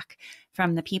feedback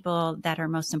from the people that are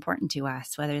most important to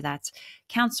us, whether that's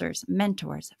counselors,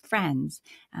 mentors, friends,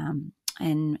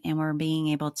 and we're being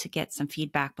able to get some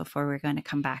feedback before we're going to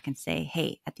come back and say,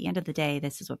 hey, at the end of the day,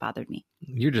 this is what bothered me.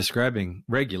 You're describing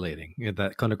regulating,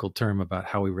 that clinical term about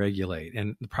how we regulate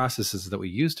and the processes that we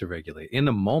use to regulate. In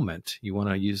the moment, you want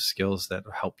to use skills that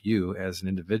help you as an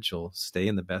individual stay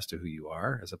in the best of who you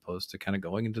are, as opposed to kind of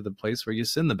going into the place where you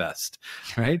sin the best,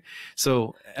 right?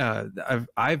 So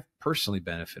I've personally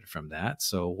benefited from that.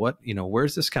 So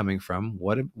where's this coming from?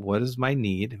 What is my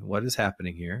need? What is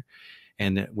happening here?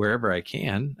 And wherever I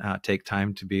can, take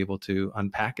time to be able to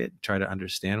unpack it, try to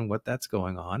understand what that's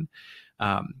going on.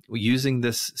 Using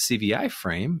this CVI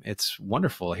frame, it's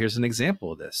wonderful. Here's an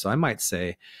example of this. So I might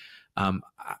say, I'm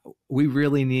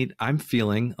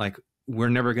feeling like we're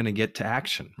never going to get to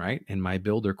action, right? In my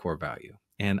builder core value.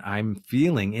 And I'm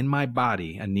feeling in my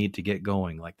body a need to get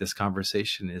going. Like this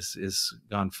conversation is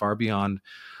gone far beyond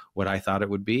what I thought it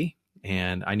would be.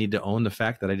 And I need to own the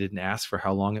fact that I didn't ask for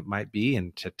how long it might be,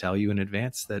 and to tell you in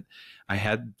advance that I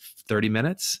had 30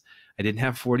 minutes. I didn't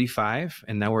have 45,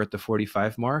 and now we're at the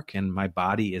 45 mark, and my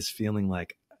body is feeling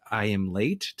like I am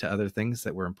late to other things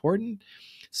that were important.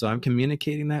 So I'm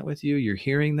communicating that with you. You're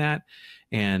hearing that.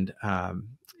 And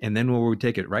then where we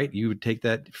take it, right? You would take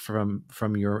that from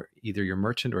your either your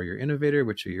merchant or your innovator,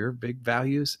 which are your big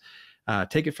values.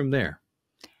 Take it from there.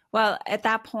 Well, at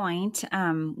that point,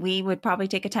 we would probably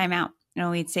take a time out.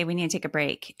 We'd say we need to take a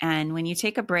break. And when you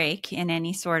take a break in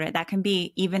any sort of, that can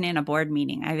be even in a board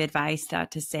meeting. I've advised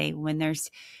to say when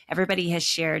everybody has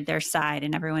shared their side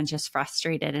and everyone's just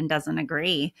frustrated and doesn't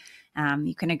agree,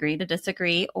 you can agree to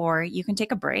disagree, or you can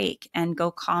take a break and go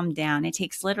calm down. It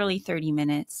takes literally 30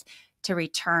 minutes to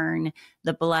return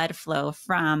the blood flow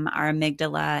from our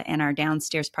amygdala and our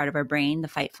downstairs part of our brain, the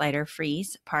fight, flight, or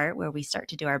freeze part where we start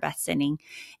to do our best sinning,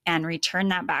 and return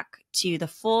that back to the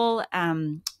full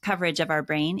coverage of our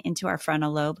brain into our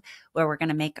frontal lobe, where we're going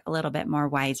to make a little bit more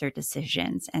wiser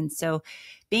decisions. And so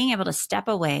being able to step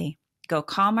away, go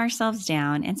calm ourselves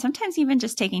down, and sometimes even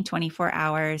just taking 24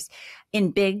 hours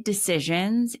in big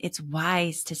decisions, it's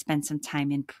wise to spend some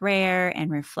time in prayer and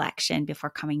reflection before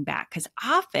coming back, because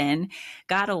often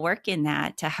God will work in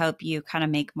that to help you kind of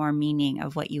make more meaning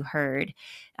of what you heard.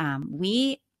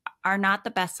 We are not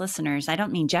the best listeners. I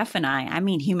don't mean Jeff and I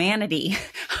mean humanity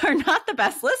are not the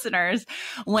best listeners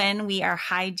when we are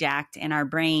hijacked and our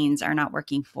brains are not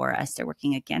working for us. They're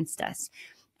working against us.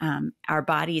 Our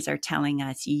bodies are telling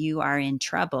us you are in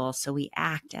trouble. So we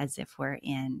act as if we're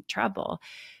in trouble.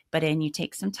 But then you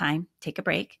take some time, take a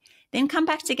break, then come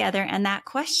back together. And that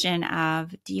question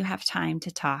of, do you have time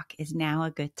to talk? Is now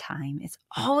a good time? It's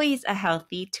always a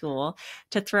healthy tool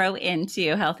to throw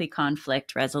into healthy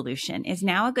conflict resolution. Is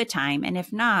now a good time? And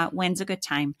if not, when's a good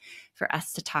time for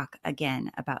us to talk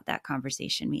again about that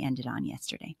conversation we ended on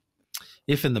yesterday?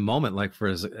 If in the moment, like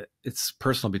it's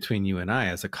personal between you and I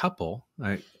as a couple,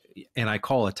 I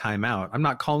call a timeout, I'm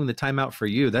not calling the timeout for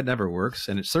you. That never works.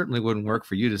 And it certainly wouldn't work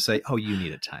for you to say, oh, you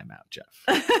need a timeout,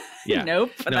 Jeff. Yeah.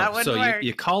 Nope. No, that wouldn't work.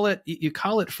 You call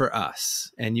it for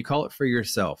us, and you call it for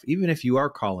yourself, even if you are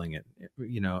calling it,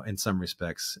 in some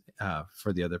respects,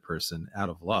 for the other person out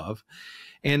of love.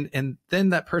 And then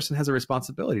that person has a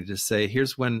responsibility to say,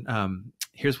 here's when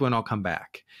I'll come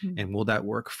back, and will that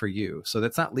work for you? So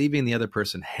that's not leaving the other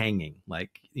person hanging.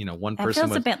 Like, one that person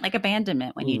feels a bit like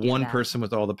abandonment when you do one that. person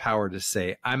with all the power to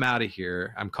say, I'm out of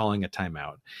here. I'm calling a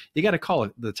timeout. You got to call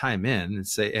the time in and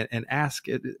say, and ask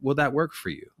it, will that work for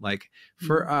you? Like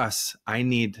for us, I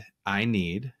need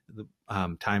the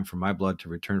time for my blood to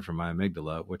return from my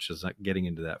amygdala, which is like getting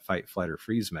into that fight, flight, or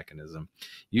freeze mechanism.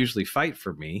 Usually fight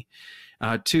for me,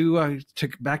 to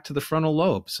back to the frontal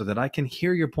lobe so that I can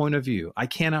hear your point of view. I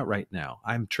cannot right now.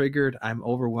 I'm triggered. I'm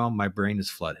overwhelmed. My brain is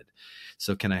flooded.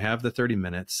 So can I have the 30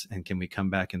 minutes, and can we come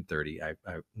back in 30? I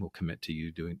will commit to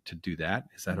you to do that.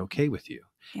 Is that okay with you?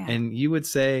 Yeah. And you would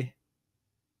say,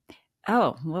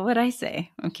 oh, what would I say?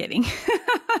 I'm kidding.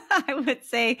 I would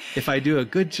say, if I do a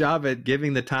good job at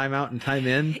giving the time out and time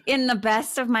in the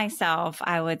best of myself,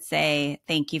 I would say,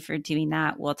 thank you for doing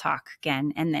that. We'll talk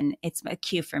again. And then it's a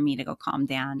cue for me to go calm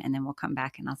down, and then we'll come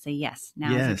back and I'll say, yes,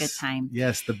 now is a good time.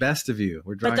 Yes. The best of you.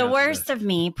 But the worst of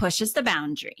me pushes the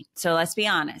boundary. So let's be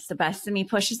honest. The best of me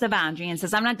pushes the boundary and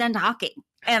says, I'm not done talking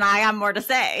and I have more to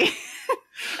say.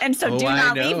 And so do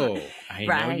not leave. I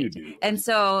right. know you do. And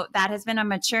so that has been a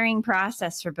maturing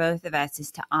process for both of us,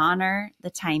 is to honor the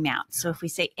timeout. So if we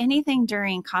say anything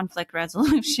during conflict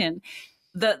resolution,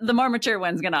 the more mature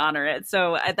one's going to honor it.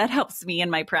 So that helps me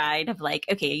in my pride of like,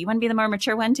 okay, you want to be the more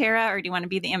mature one, Tara, or do you want to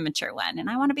be the immature one? And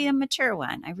I want to be the mature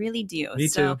one. I really do. Me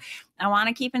so too. I want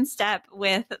to keep in step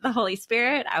with the Holy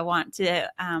Spirit. I want to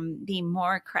be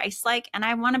more Christ-like, and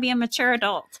I want to be a mature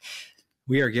adult.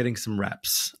 we are getting some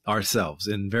reps ourselves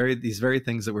in these very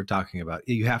things that we're talking about.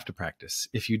 You have to practice.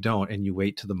 If you don't and you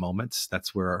wait to the moments,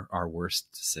 that's where our worst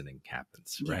sinning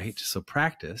happens, right? Yes. So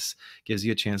practice gives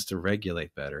you a chance to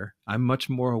regulate better. I'm much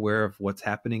more aware of what's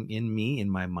happening in me, in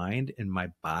my mind, in my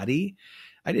body.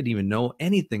 I didn't even know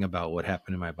anything about what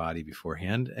happened in my body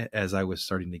beforehand as I was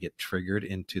starting to get triggered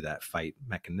into that fight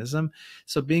mechanism.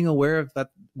 So being aware of that,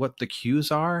 what the cues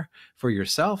are for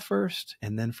yourself first,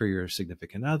 and then for your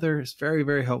significant other is very,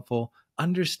 very helpful.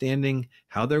 Understanding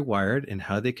how they're wired and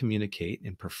how they communicate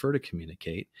and prefer to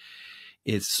communicate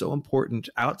is so important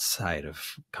outside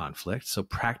of conflict. So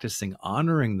practicing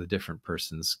honoring the different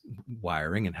person's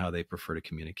wiring and how they prefer to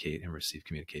communicate and receive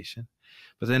communication.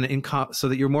 But then so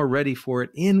that you're more ready for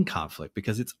it in conflict,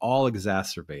 because it's all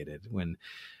exacerbated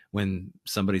when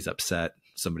somebody's upset,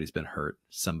 somebody's been hurt,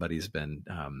 somebody's been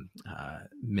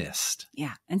missed.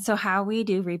 Yeah. And so how we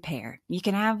do repair, you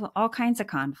can have all kinds of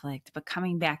conflict, but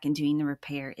coming back and doing the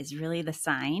repair is really the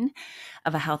sign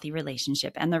of a healthy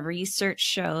relationship. And the research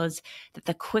shows that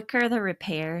the quicker the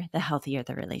repair, the healthier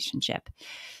the relationship.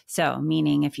 So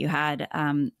meaning if you had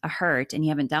a hurt and you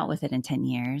haven't dealt with it in 10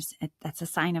 years, that's a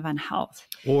sign of unhealth.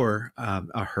 Or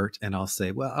a hurt, and I'll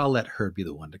say, well, I'll let her be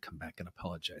the one to come back and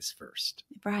apologize first.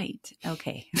 Right.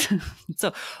 Okay.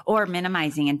 So, or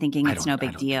minimizing and thinking it's no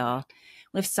big deal.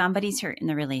 If somebody's hurt in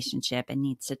the relationship and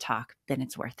needs to talk, then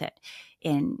it's worth it.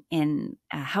 In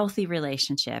a healthy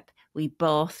relationship, we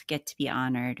both get to be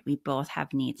honored. We both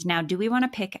have needs. Now, do we want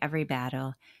to pick every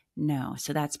battle? No.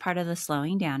 So that's part of the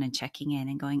slowing down and checking in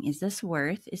and going, is this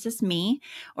me?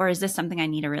 Or is this something I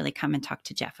need to really come and talk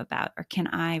to Jeff about? Or can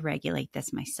I regulate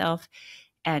this myself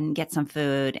and get some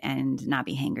food and not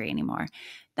be hangry anymore?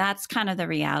 That's kind of the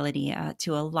reality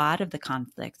to a lot of the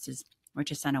conflicts, is we're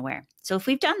just unaware. So if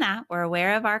we've done that, we're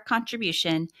aware of our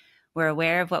contribution, we're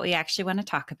aware of what we actually want to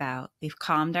talk about, we've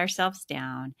calmed ourselves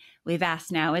down, we've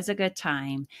asked now is a good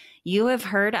time. You have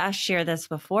heard us share this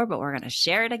before, but we're going to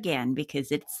share it again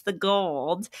because it's the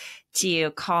gold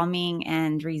to calming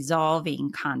and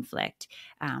resolving conflict,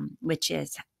 which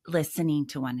is listening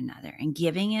to one another and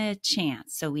giving it a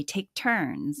chance. So we take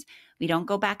turns. We don't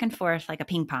go back and forth like a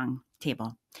ping pong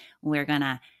table. We're going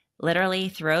to literally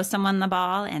throw someone the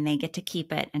ball and they get to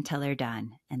keep it until they're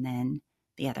done. And then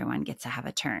the other one gets to have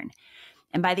a turn.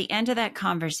 And by the end of that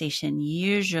conversation,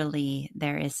 usually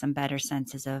there is some better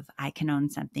senses of, I can own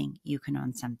something, you can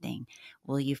own something.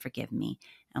 Will you forgive me?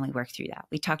 And we work through that.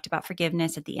 We talked about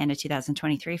forgiveness at the end of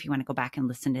 2023. If you want to go back and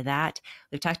listen to that,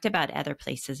 we've talked about other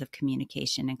places of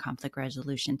communication and conflict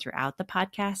resolution throughout the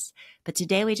podcast. But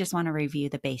today we just want to review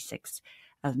the basics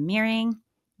of mirroring,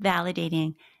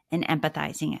 validating, and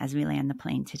empathizing as we land the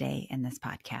plane today in this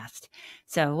podcast.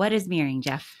 So what is mirroring,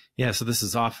 Jeff? Yeah, so this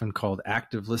is often called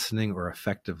active listening or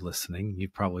effective listening.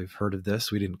 You've probably heard of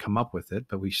this. We didn't come up with it,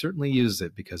 but we certainly use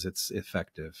it because it's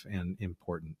effective and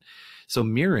important. So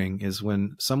mirroring is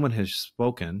when someone has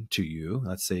spoken to you.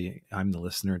 Let's say I'm the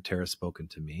listener and Tara's spoken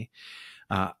to me.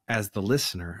 As the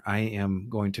listener, I am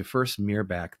going to first mirror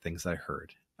back things I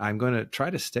heard. I'm going to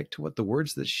try to stick to what the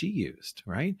words that she used,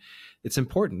 right? It's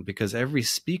important because every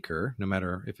speaker, no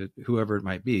matter whoever it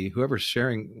might be, whoever's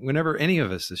sharing, whenever any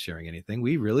of us is sharing anything,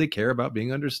 we really care about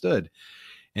being understood.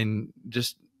 And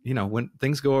just, when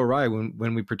things go awry,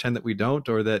 when we pretend that we don't,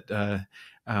 or that,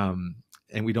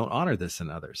 and we don't honor this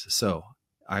in others. So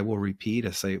I will repeat,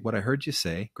 I say, what I heard you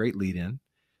say, great lead in,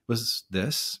 was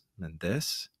this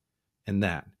and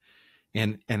that.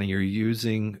 And you're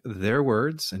using their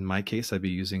words. In my case, I'd be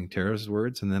using Tara's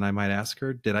words. And then I might ask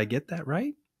her, did I get that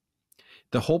right?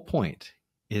 The whole point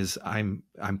is I'm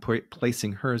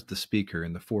placing her as the speaker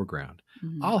in the foreground.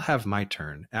 Mm-hmm. I'll have my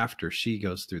turn after she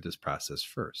goes through this process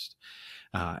first,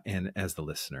 and as the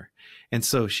listener. And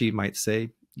so she might say,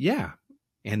 yeah.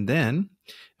 And then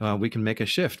we can make a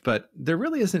shift, but there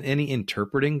really isn't any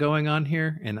interpreting going on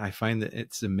here. And I find that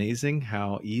it's amazing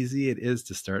how easy it is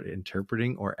to start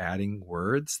interpreting or adding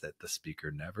words that the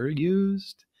speaker never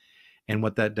used. And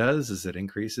what that does is it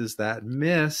increases that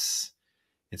miss.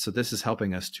 And so this is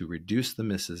helping us to reduce the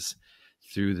misses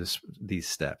through these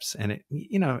steps. And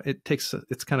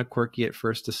it's kind of quirky at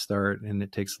first to start, and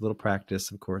it takes a little practice,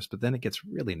 of course, but then it gets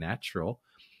really natural.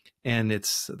 And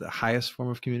it's the highest form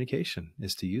of communication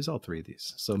is to use all three of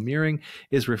these. So mirroring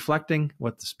is reflecting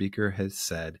what the speaker has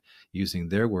said, using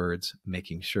their words,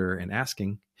 making sure and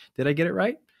asking, did I get it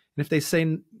right? And if they say,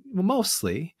 well,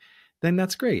 mostly, then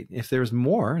that's great. If there's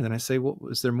more, then I say, well,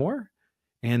 is there more?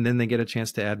 And then they get a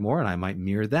chance to add more, and I might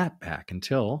mirror that back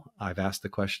until I've asked the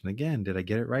question again, did I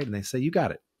get it right? And they say, you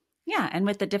got it. Yeah. And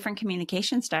with the different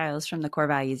communication styles from the core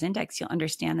values index, you'll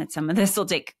understand that some of this will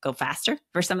go faster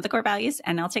for some of the core values,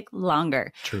 and it'll take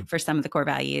longer True. for some of the core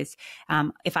values.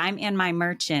 If I'm in my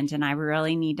merchant and I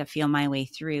really need to feel my way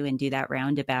through and do that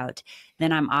roundabout,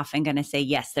 then I'm often going to say,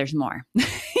 yes, there's more.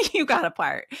 You got a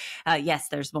part. Yes,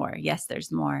 there's more. Yes,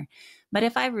 there's more. But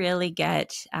if I really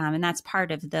get, and that's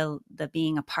part of the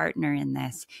being a partner in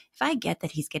this, if I get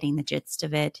that he's getting the gist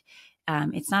of it,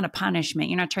 it's not a punishment.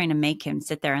 You're not trying to make him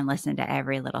sit there and listen to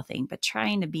every little thing, but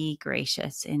trying to be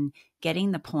gracious in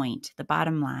getting the point, the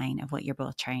bottom line of what you're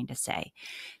both trying to say.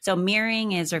 So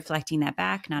mirroring is reflecting that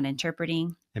back, not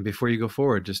interpreting. And before you go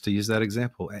forward, just to use that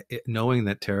example, knowing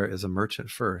that Tara is a merchant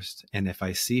first, and if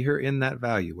I see her in that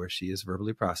value where she is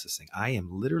verbally processing, I am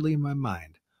literally in my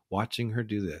mind watching her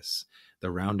do this,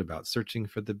 the roundabout, searching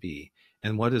for the B.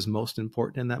 And what is most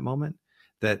important in that moment?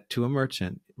 That to a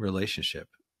merchant relationship,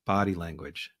 body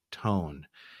language, tone,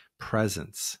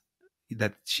 presence,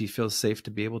 that she feels safe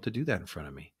to be able to do that in front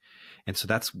of me. And so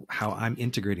that's how I'm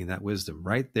integrating that wisdom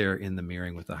right there in the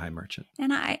mirroring with the high merchant.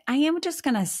 And I am just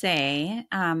going to say,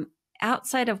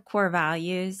 outside of core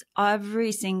values,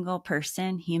 every single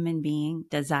person, human being,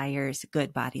 desires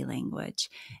good body language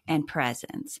and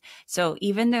presence. So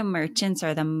even though merchants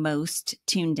are the most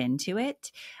tuned into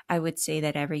it, I would say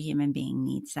that every human being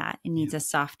needs that. It needs a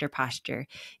softer posture.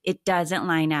 It doesn't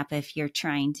line up if you're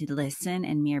trying to listen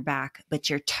and mirror back, but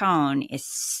your tone is,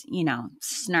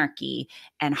 snarky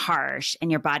and harsh, and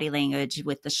your body language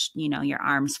with the, your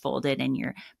arms folded and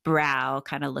your brow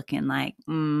kind of looking like,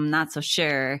 not so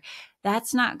sure.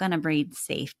 That's not going to breed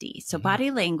safety. So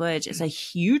body language is a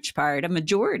huge part, a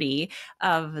majority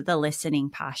of the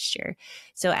listening posture.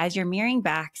 So as you're mirroring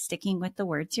back, sticking with the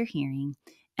words you're hearing.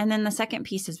 And then the second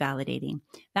piece is validating.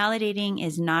 Validating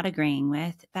is not agreeing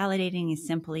with. Validating is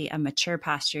simply a mature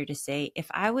posture to say, if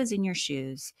I was in your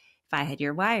shoes, if I had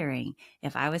your wiring,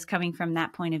 if I was coming from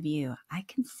that point of view, I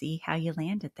can see how you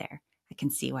landed there. I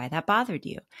can see why that bothered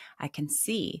you. I can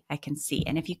see.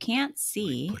 And if you can't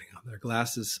see, putting on their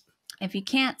glasses. If you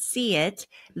can't see it,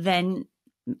 then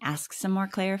ask some more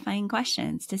clarifying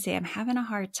questions to say, I'm having a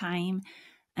hard time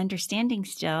understanding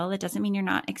still. It doesn't mean you're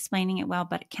not explaining it well,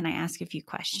 but can I ask a few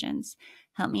questions?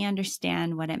 Help me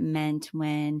understand what it meant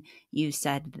when you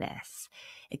said this.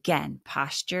 Again,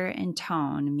 posture and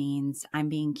tone means I'm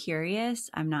being curious.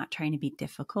 I'm not trying to be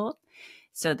difficult.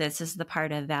 So this is the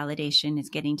part of validation, is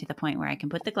getting to the point where I can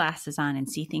put the glasses on and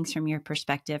see things from your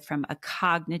perspective, from a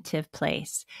cognitive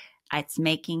place. It's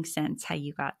making sense how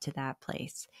you got to that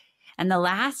place. And the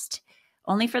last,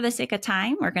 only for the sake of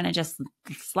time, we're going to just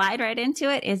slide right into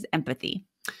it, is empathy.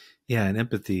 Yeah, and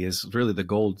empathy is really the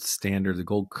gold standard, the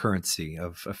gold currency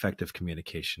of effective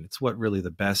communication. It's what really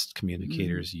the best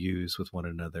communicators use with one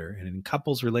another. And in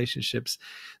couples relationships,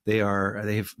 they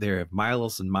have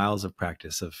miles and miles of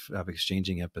practice of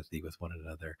exchanging empathy with one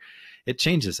another. It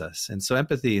changes us. And so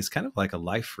empathy is kind of like a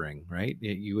life ring, right?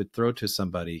 You would throw to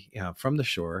somebody from the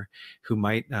shore who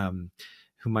might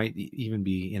even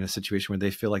be in a situation where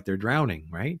they feel like they're drowning,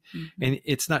 right? Mm-hmm. And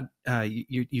it's not,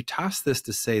 you toss this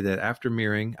to say that after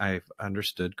mirroring, I've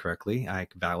understood correctly, I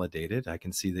validated, I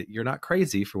can see that you're not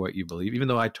crazy for what you believe, even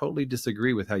though I totally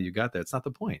disagree with how you got there. It's not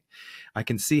the point. I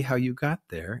can see how you got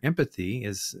there. Empathy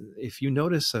is, if you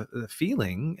notice a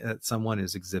feeling that someone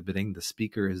is exhibiting, the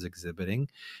speaker is exhibiting,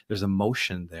 there's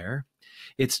emotion there.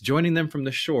 It's joining them from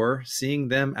the shore, seeing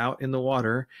them out in the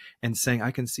water and saying,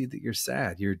 I can see that you're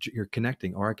sad, you're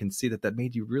connecting, or I can see that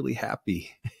made you really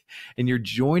happy. And you're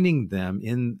joining them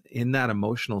in that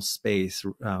emotional space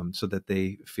so that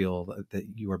they feel that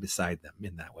you are beside them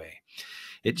in that way.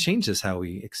 It changes how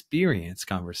we experience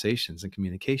conversations and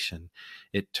communication.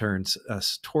 It turns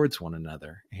us towards one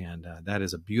another. And that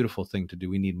is a beautiful thing to do.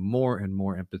 We need more and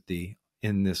more empathy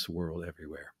in this world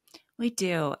everywhere. We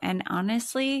do. And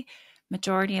honestly,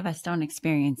 majority of us don't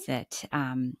experience it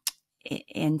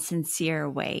in sincere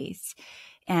ways.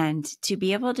 And to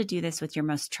be able to do this with your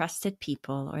most trusted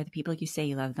people, or the people you say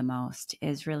you love the most,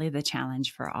 is really the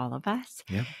challenge for all of us.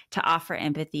 Yeah. To offer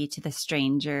empathy to the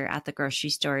stranger at the grocery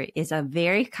store is a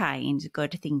very kind,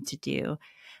 good thing to do.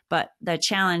 But the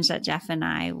challenge that Jeff and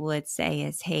I would say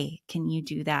is, hey, can you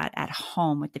do that at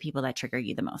home with the people that trigger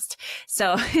you the most?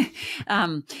 So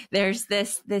there's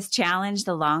this challenge.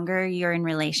 The longer you're in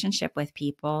relationship with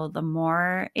people, the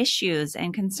more issues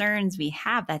and concerns we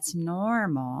have. That's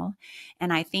normal.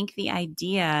 And I think the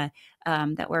idea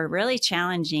that we're really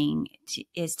challenging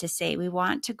is to say we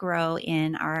want to grow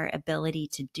in our ability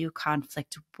to do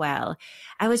conflict well.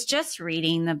 I was just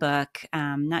reading the book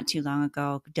not too long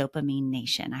ago, Dopamine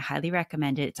Nation. I highly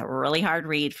recommend it. It's a really hard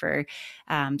read so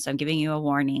I'm giving you a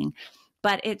warning.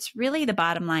 But it's really the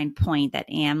bottom line point that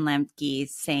Anne Lemke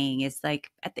is saying is like,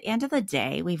 at the end of the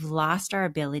day, we've lost our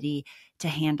ability to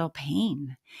handle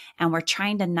pain, and we're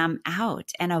trying to numb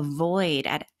out and avoid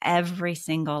at every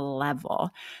single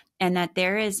level. And that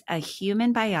there is a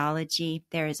human biology,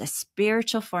 there is a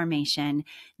spiritual formation,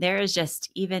 there is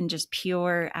just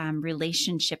pure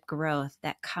relationship growth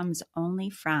that comes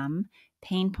only from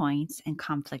pain points and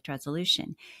conflict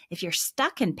resolution. If you're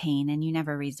stuck in pain and you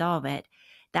never resolve it,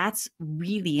 that's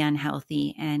really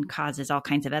unhealthy and causes all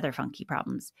kinds of other funky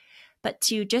problems. But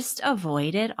to just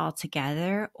avoid it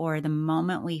altogether, or the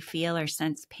moment we feel or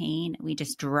sense pain, we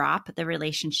just drop the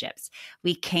relationships,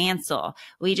 we cancel,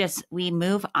 we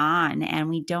move on, and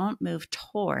we don't move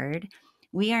toward.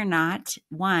 We are not,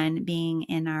 one, being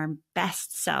in our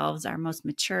best selves, our most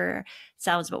mature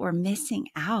selves, but we're missing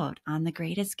out on the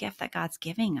greatest gift that God's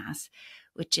giving us,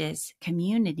 which is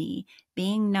community,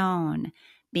 being known,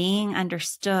 being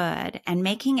understood, and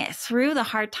making it through the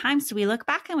hard times. So we look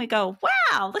back and we go,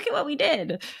 wow, look at what we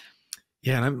did.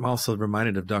 Yeah, and I'm also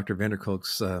reminded of Dr. Van der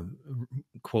Kolk's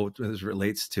quote as it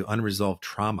relates to unresolved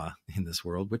trauma in this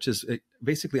world, which is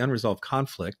basically unresolved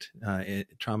conflict.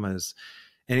 Trauma is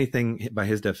anything, by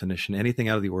his definition, anything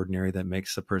out of the ordinary that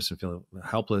makes a person feel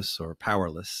helpless or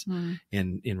powerless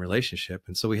in relationship.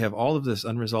 And so we have all of this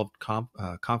unresolved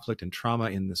conflict and trauma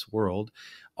in this world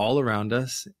all around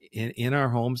us in our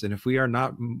homes. And if we are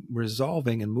not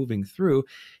resolving and moving through,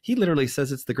 he literally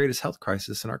says it's the greatest health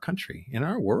crisis in our country, in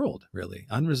our world, really,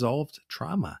 unresolved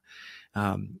trauma.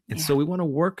 So we want to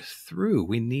work through.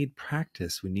 We need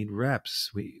practice. We need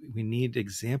reps. We need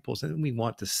examples, and we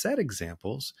want to set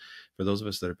examples for those of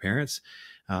us that are parents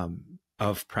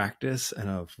of practice and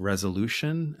of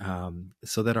resolution,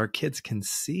 so that our kids can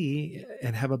see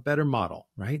and have a better model.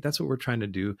 Right? That's what we're trying to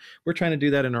do. We're trying to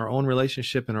do that in our own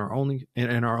relationship, in our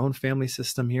own family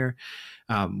system here.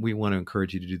 We want to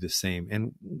encourage you to do the same.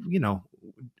 And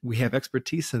we have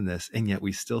expertise in this, and yet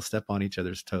we still step on each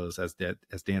other's toes as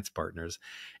dance partners,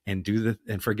 and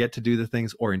forget to do the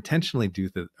things, or intentionally do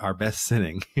our best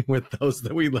sinning with those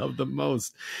that we love the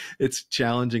most. It's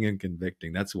challenging and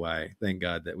convicting. That's why, thank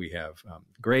God, that we have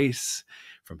grace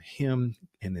from him,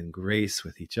 and then grace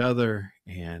with each other.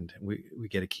 And we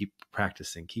get to keep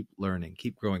practicing, keep learning,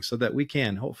 keep growing, so that we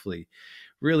can hopefully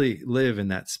really live in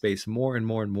that space more and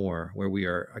more and more, where we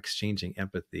are exchanging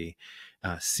empathy,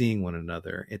 seeing one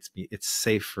another. It's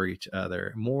safe for each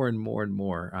other more and more and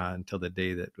more until the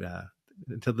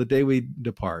day we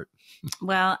depart.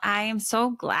 Well, I am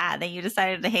so glad that you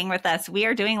decided to hang with us. We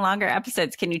are doing longer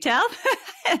episodes. Can you tell?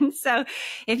 And so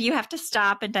if you have to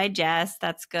stop and digest,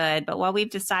 that's good. But what we've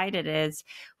decided is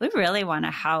we really want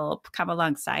to help come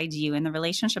alongside you in the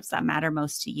relationships that matter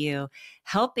most to you,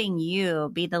 helping you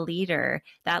be the leader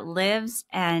that lives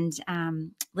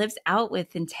out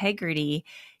with integrity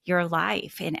your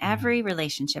life in every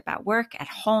relationship, at work, at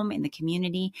home, in the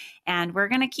community. And we're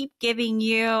going to keep giving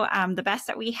you the best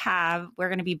that we have. We're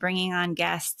going to be bringing on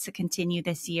guests to continue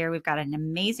this year. We've got an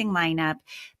amazing lineup,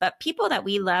 but people that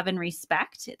we love and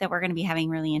respect that we're going to be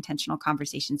having really intentional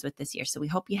conversations with this year. So we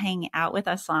hope you hang out with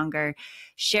us longer.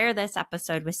 Share this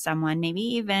episode with someone, maybe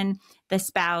even the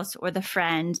spouse or the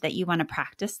friend that you want to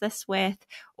practice this with,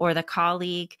 or the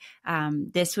colleague.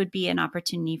 This would be an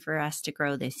opportunity for us to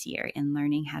grow this year in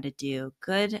learning how to do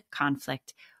good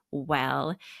conflict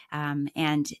well.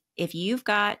 And if you've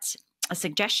got a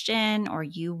suggestion, or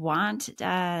you want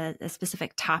a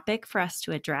specific topic for us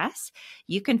to address,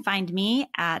 you can find me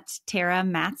at Tara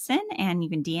Matson, and you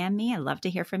can DM me. I love to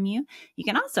hear from you. You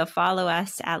can also follow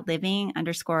us at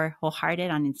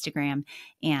living_wholehearted on Instagram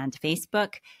and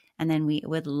Facebook. And then we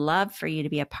would love for you to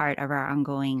be a part of our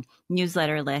ongoing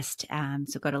newsletter list.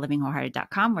 So go to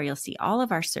livingwholehearted.com, where you'll see all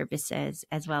of our services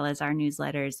as well as our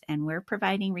newsletters. And we're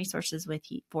providing resources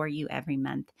for you every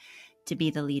month to be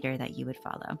the leader that you would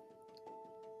follow.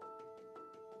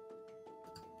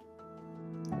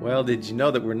 Well, did you know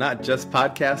that we're not just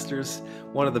podcasters?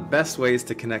 One of the best ways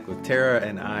to connect with Tara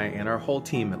and I and our whole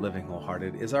team at Living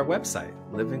Wholehearted is our website,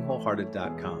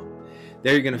 livingwholehearted.com.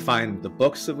 There you're going to find the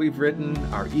books that we've written,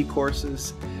 our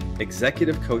e-courses,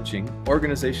 executive coaching,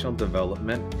 organizational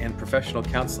development, and professional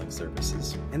counseling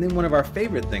services. And then one of our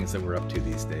favorite things that we're up to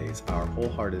these days, our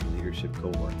Wholehearted Leadership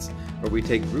Cohorts, where we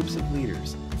take groups of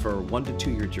leaders for 1 to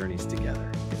 2 year journeys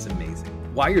together. It's amazing.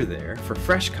 While you're there, for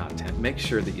fresh content, make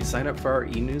sure that you sign up for our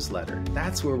e-newsletter.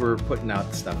 That's where we're putting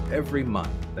out stuff every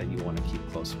month that you want to keep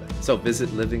close with. So visit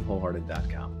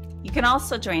livingwholehearted.com. You can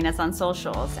also join us on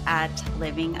socials at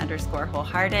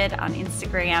living_wholehearted on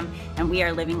Instagram, and we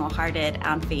are Living Wholehearted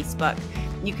on Facebook.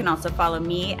 You can also follow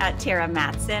me at Tara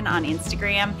Matson on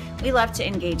Instagram. We love to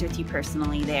engage with you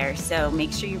personally there, so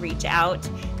make sure you reach out.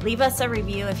 Leave us a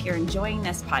review if you're enjoying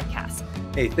this podcast.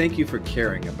 Hey, thank you for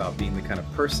caring about being the kind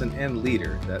of person and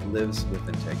leader that lives with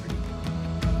integrity.